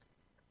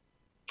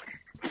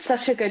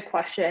 Such a good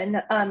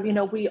question.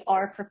 We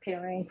are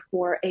preparing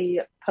for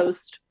a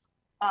post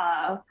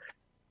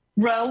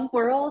Roe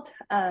world.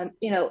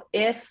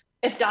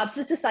 If Dobbs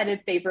is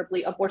decided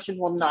favorably, abortion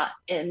will not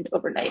end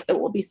overnight. It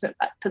will be sent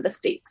back to the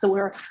states. So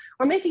we're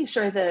making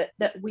sure that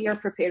we are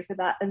prepared for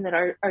that, and that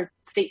our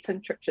states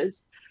and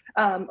churches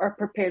are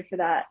prepared for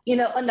that.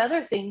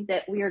 Another thing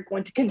that we are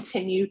going to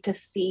continue to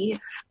see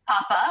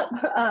pop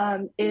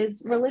up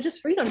is religious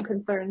freedom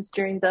concerns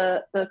during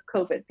the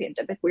COVID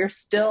pandemic. We are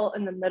still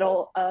in the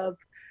middle of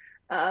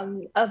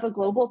a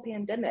global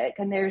pandemic,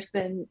 and there's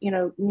been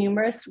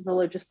numerous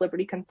religious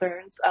liberty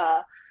concerns.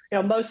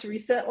 Most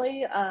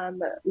recently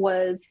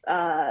was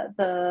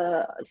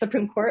the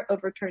Supreme Court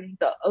overturning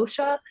the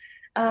OSHA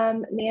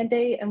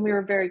mandate, and we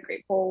were very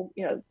grateful.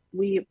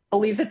 We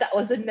believe that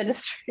was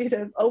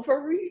administrative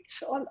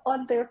overreach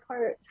on their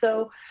part.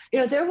 So,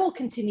 there will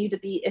continue to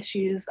be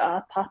issues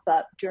pop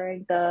up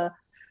during the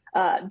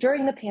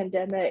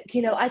pandemic.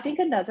 I think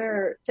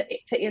another,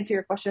 to answer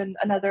your question,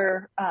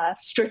 another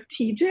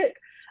strategic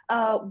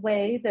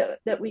way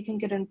that we can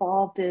get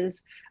involved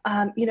is,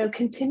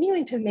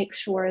 continuing to make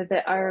sure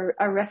that our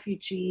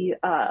refugee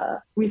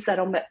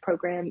resettlement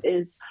program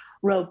is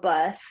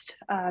robust.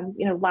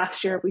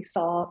 Last year we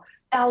saw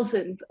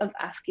thousands of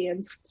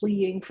Afghans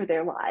fleeing for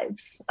their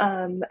lives,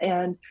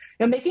 and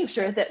making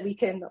sure that we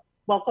can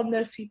welcome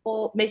those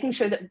people, making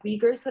sure that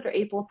Uyghurs that are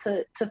able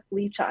to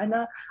flee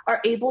China are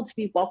able to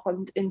be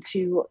welcomed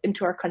into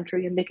our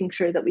country, and making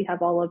sure that we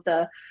have all of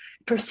the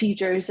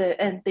procedures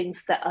and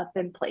things set up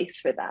in place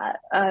for that.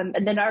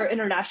 And then our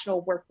international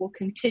work will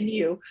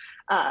continue.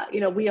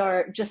 We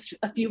are just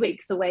a few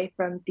weeks away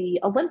from the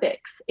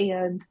Olympics.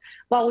 And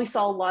while we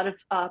saw a lot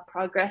of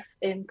progress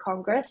in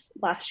Congress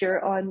last year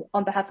on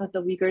behalf of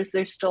the Uyghurs,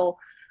 there's still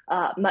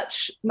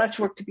much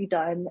work to be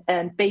done.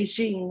 And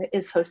Beijing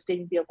is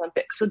hosting the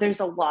Olympics. So there's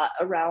a lot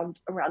around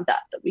that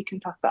we can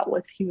talk about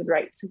with human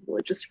rights and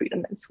religious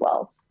freedom as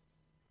well.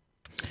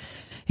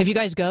 If you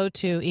guys go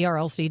to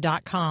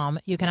erlc.com,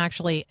 you can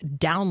actually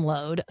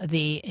download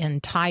the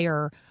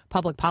entire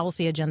public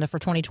policy agenda for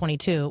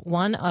 2022.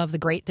 One of the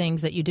great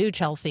things that you do,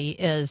 Chelsea,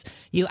 is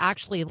you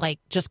actually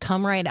just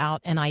come right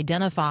out and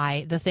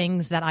identify the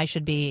things that I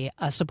should be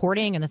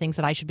supporting and the things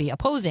that I should be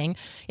opposing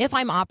if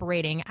I'm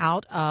operating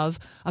out of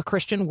a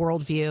Christian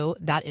worldview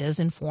that is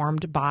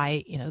informed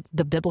by,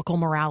 the biblical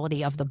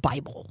morality of the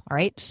Bible. All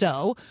right.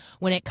 So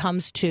when it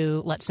comes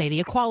to, let's say,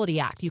 the Equality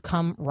Act, you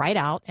come right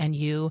out and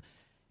you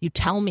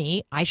tell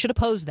me I should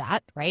oppose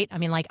that, right? I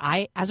mean,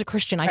 as a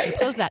Christian, I should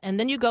oppose that. And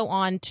then you go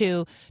on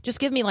to just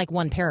give me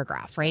one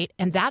paragraph, right?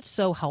 And that's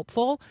so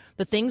helpful.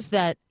 The things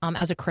that,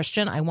 as a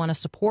Christian, I want to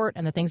support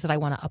and the things that I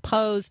want to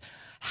oppose.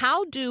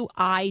 How do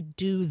I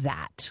do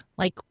that?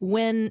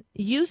 When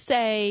you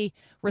say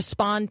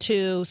respond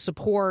to,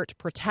 support,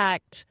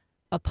 protect,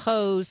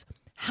 oppose,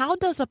 how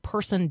does a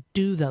person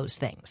do those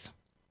things?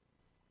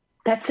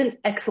 That's an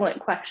excellent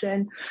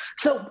question.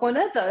 So one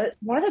of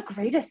the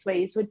greatest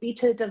ways would be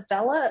to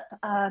develop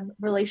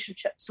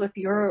relationships with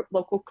your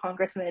local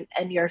congressman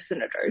and your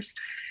senators.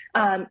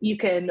 You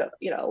can,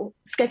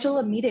 schedule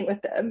a meeting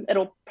with them.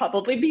 It'll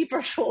probably be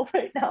virtual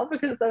right now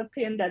because of the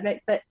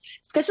pandemic, but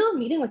schedule a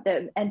meeting with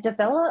them and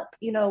develop,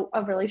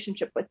 a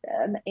relationship with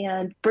them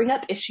and bring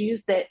up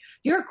issues that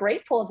you're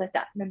grateful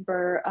that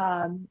member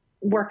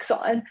works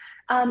on,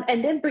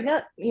 and then bring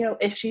up,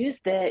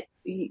 issues that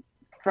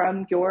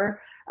from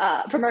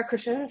our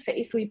Christian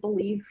faith, we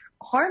believe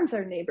harms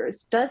our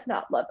neighbors, does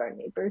not love our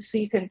neighbors. So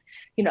you can,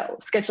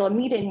 schedule a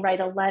meeting, write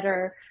a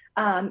letter.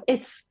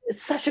 It's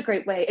such a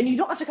great way. And you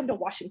don't have to come to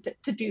Washington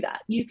to do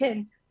that. You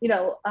can,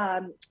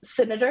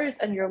 senators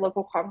and your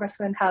local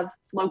congressmen have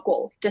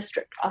local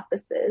district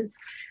offices.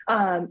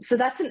 So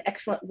that's an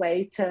excellent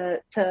way to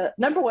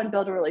number one,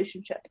 build a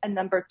relationship, and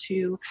number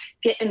two,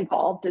 get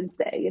involved and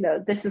say,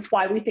 this is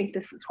why we think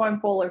this is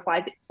harmful or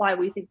why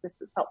we think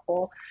this is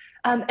helpful.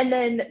 And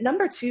then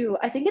number two,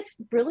 I think it's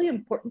really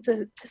important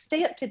to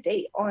stay up to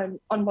date on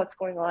what's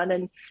going on.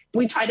 And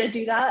we try to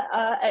do that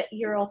at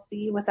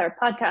ERLC with our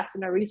podcasts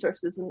and our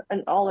resources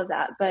and all of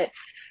that. But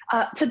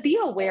to be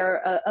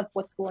aware of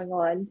what's going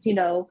on,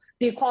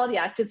 the Equality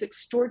Act is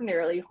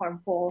extraordinarily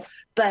harmful,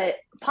 but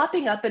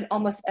popping up in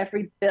almost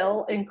every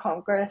bill in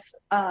Congress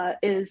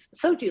is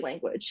SOGI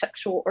language,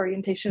 sexual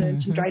orientation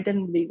and gender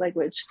identity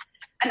language.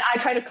 And I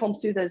try to comb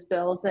through those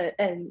bills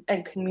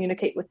and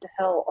communicate with the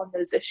Hill on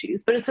those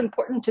issues. But it's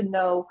important to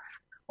know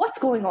what's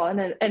going on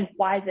and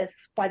why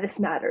this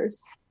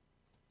matters.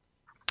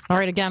 All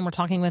right. Again, we're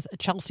talking with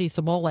Chelsea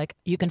Sobolik.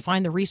 You can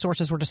find the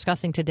resources we're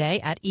discussing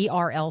today at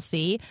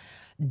erlc.com.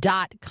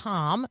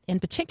 In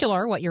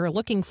particular, what you're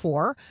looking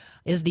for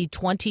is the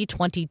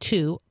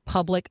 2022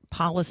 Public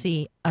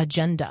Policy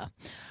Agenda.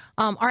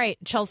 All right,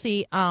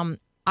 Chelsea.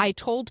 I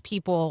told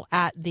people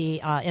at the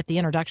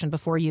introduction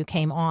before you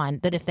came on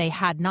that if they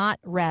had not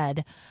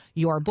read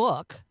your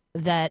book,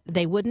 that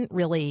they wouldn't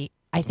really,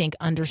 I think,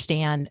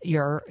 understand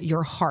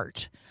your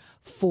heart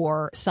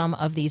for some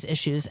of these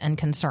issues and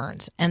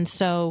concerns. And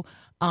so,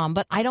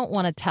 but I don't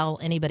want to tell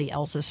anybody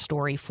else's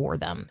story for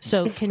them.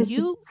 So can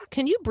you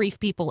brief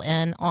people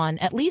in on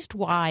at least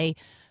why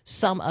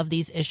some of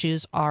these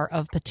issues are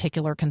of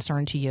particular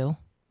concern to you?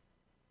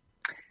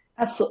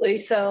 Absolutely.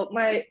 So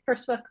my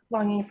first book,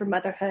 Longing for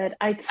Motherhood,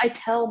 I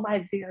tell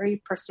my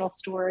very personal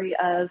story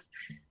of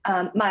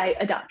my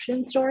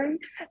adoption story,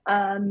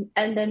 and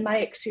then my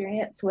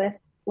experience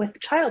with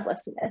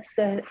childlessness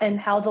and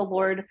how the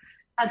Lord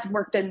has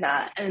worked in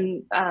that.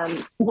 And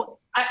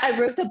I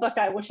wrote the book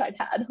I wish I'd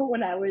had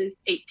when I was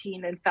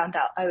 18 and found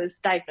out I was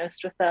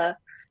diagnosed with a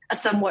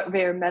somewhat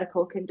rare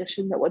medical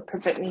condition that would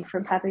prevent me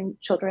from having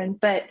children.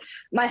 But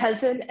my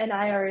husband and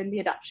I are in the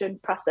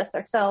adoption process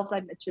ourselves. I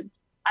mentioned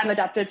I'm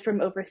adopted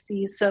from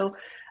overseas. So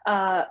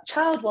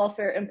child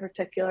welfare in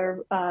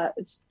particular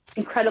is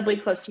incredibly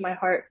close to my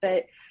heart.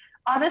 But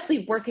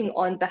honestly, working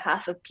on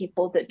behalf of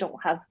people that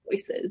don't have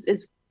voices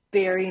is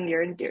very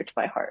near and dear to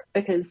my heart.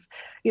 Because,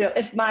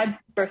 if my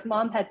birth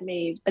mom had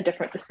made a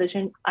different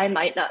decision, I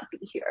might not be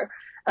here.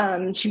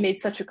 She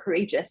made such a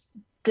courageous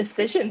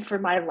decision for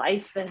my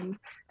life and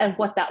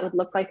what that would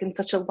look like, and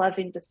such a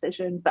loving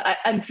decision. But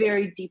I'm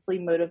very deeply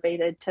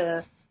motivated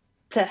to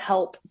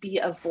help be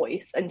a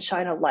voice and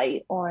shine a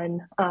light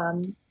on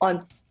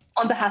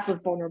behalf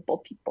of vulnerable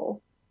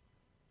people.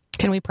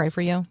 Can we pray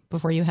for you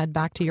before you head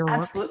back to your work?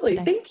 Absolutely.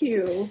 Today? Thank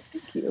you.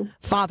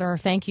 Father,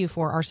 thank you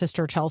for our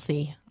sister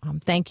Chelsea.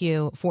 Thank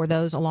you for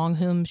those along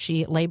whom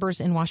she labors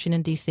in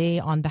Washington, D.C.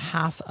 on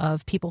behalf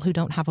of people who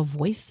don't have a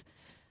voice.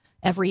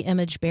 Every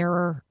image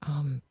bearer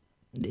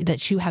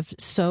that you have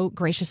so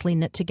graciously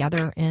knit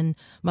together in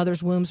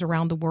mothers' wombs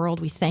around the world.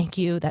 We thank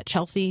you that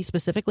Chelsea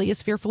specifically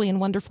is fearfully and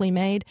wonderfully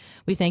made.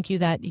 We thank you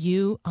that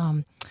you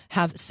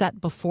have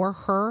set before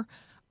her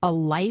a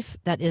life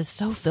that is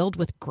so filled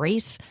with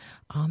grace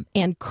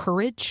and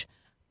courage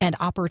and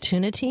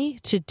opportunity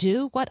to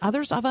do what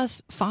others of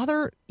us,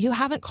 Father, you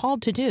haven't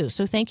called to do.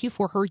 So thank you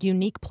for her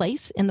unique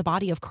place in the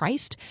body of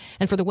Christ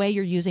and for the way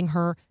you're using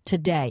her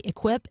today.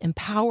 Equip,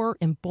 empower,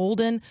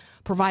 embolden,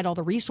 provide all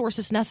the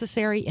resources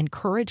necessary,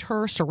 encourage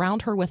her,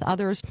 surround her with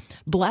others.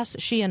 Bless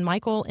she and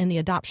Michael in the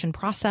adoption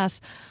process.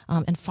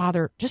 And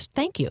Father, just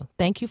thank you.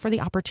 Thank you for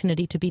the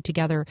opportunity to be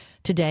together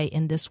today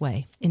in this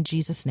way. In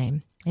Jesus'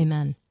 name,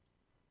 amen.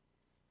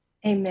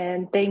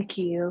 Amen. Thank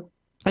you.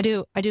 I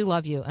do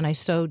love you, and I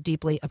so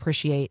deeply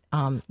appreciate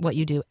what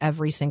you do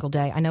every single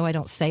day. I know I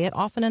don't say it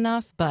often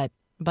enough, but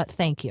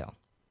thank you.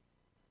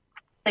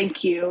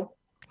 Thank you.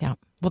 Yeah,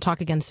 we'll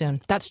talk again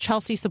soon. That's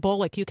Chelsea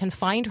Sobolik. You can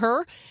find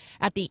her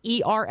at the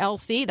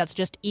ERLC. That's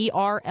just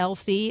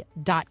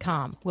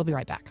ERLC.com. We'll be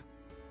right back.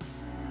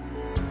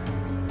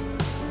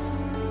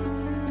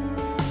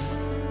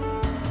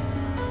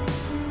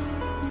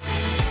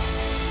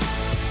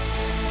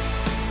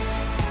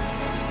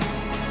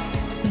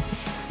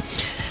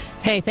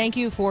 Hey, thank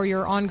you for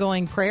your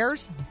ongoing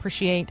prayers.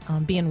 Appreciate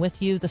being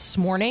with you this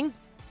morning.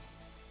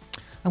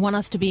 I want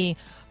us to be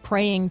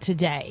praying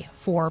today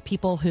for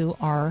people who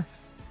are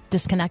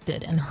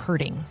disconnected and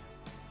hurting.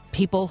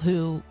 People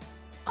who,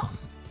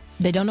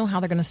 they don't know how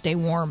they're going to stay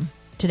warm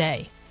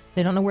today.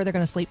 They don't know where they're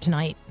going to sleep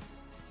tonight.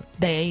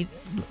 They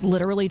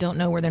literally don't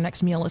know where their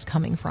next meal is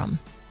coming from.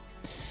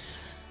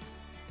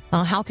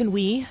 How can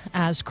we,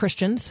 as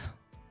Christians,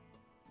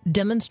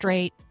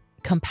 demonstrate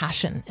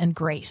compassion and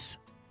grace?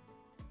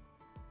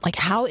 Like,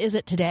 how is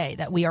it today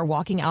that we are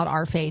walking out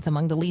our faith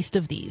among the least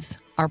of these,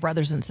 our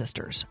brothers and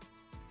sisters?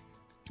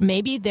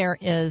 Maybe there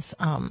is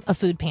a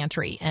food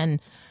pantry,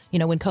 and, you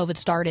know, when COVID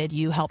started,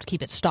 you helped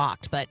keep it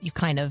stocked, but you've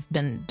kind of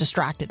been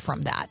distracted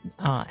from that.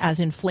 As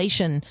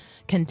inflation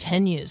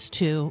continues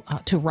to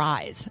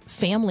rise,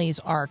 families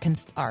are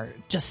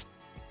just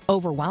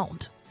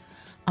overwhelmed.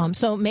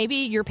 So maybe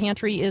your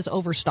pantry is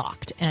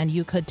overstocked, and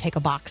you could take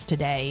a box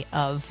today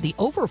of the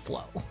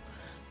overflow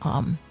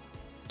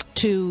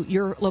to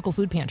your local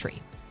food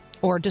pantry,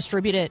 or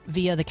distribute it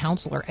via the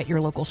counselor at your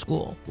local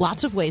school.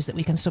 Lots of ways that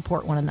we can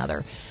support one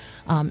another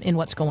in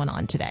what's going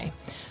on today.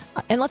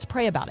 And let's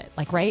pray about it.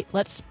 Like, right?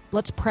 Let's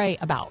pray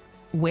about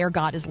where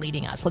God is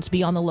leading us. Let's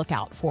be on the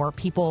lookout for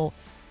people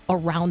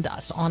around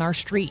us, on our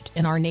street,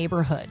 in our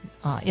neighborhood,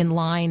 in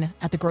line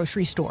at the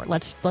grocery store.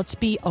 Let's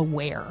be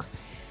aware.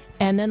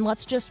 And then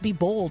let's just be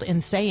bold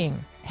in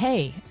saying,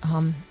 hey,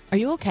 are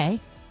you okay?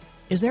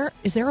 Is there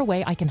a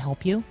way I can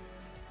help you?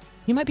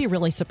 You might be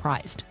really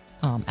surprised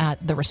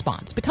at the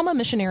response. Become a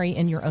missionary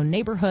in your own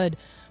neighborhood.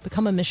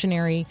 Become a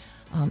missionary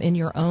in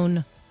your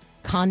own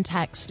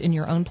context, in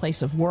your own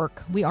place of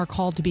work. We are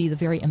called to be the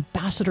very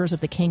ambassadors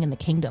of the King and the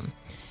kingdom.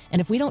 And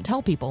if we don't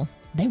tell people,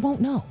 they won't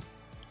know.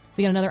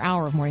 We got another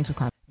hour of Mornings with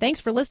Carmen. Thanks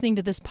for listening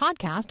to this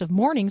podcast of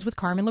Mornings with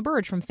Carmen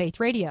LaBerge from Faith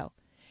Radio.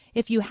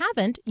 If you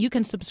haven't, you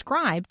can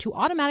subscribe to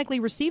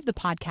automatically receive the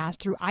podcast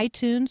through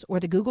iTunes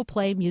or the Google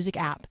Play Music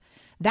app.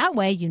 That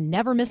way, you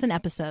never miss an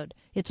episode.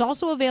 It's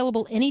also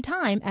available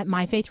anytime at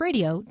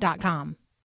myfaithradio.com.